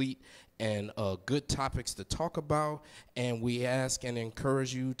complete and good topics to talk about, and we ask and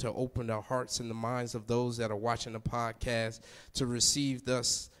encourage you to open the hearts and the minds of those that are watching the podcast to receive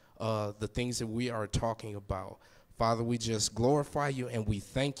thus the things that we are talking about. Father, we just glorify you and we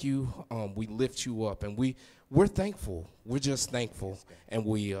thank you. We lift you up, and we're thankful. We're just thankful, and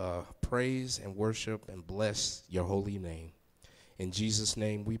we praise and worship and bless your holy name. In Jesus'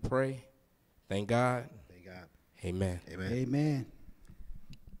 name we pray. Thank God. Thank God. Amen. Amen. Amen.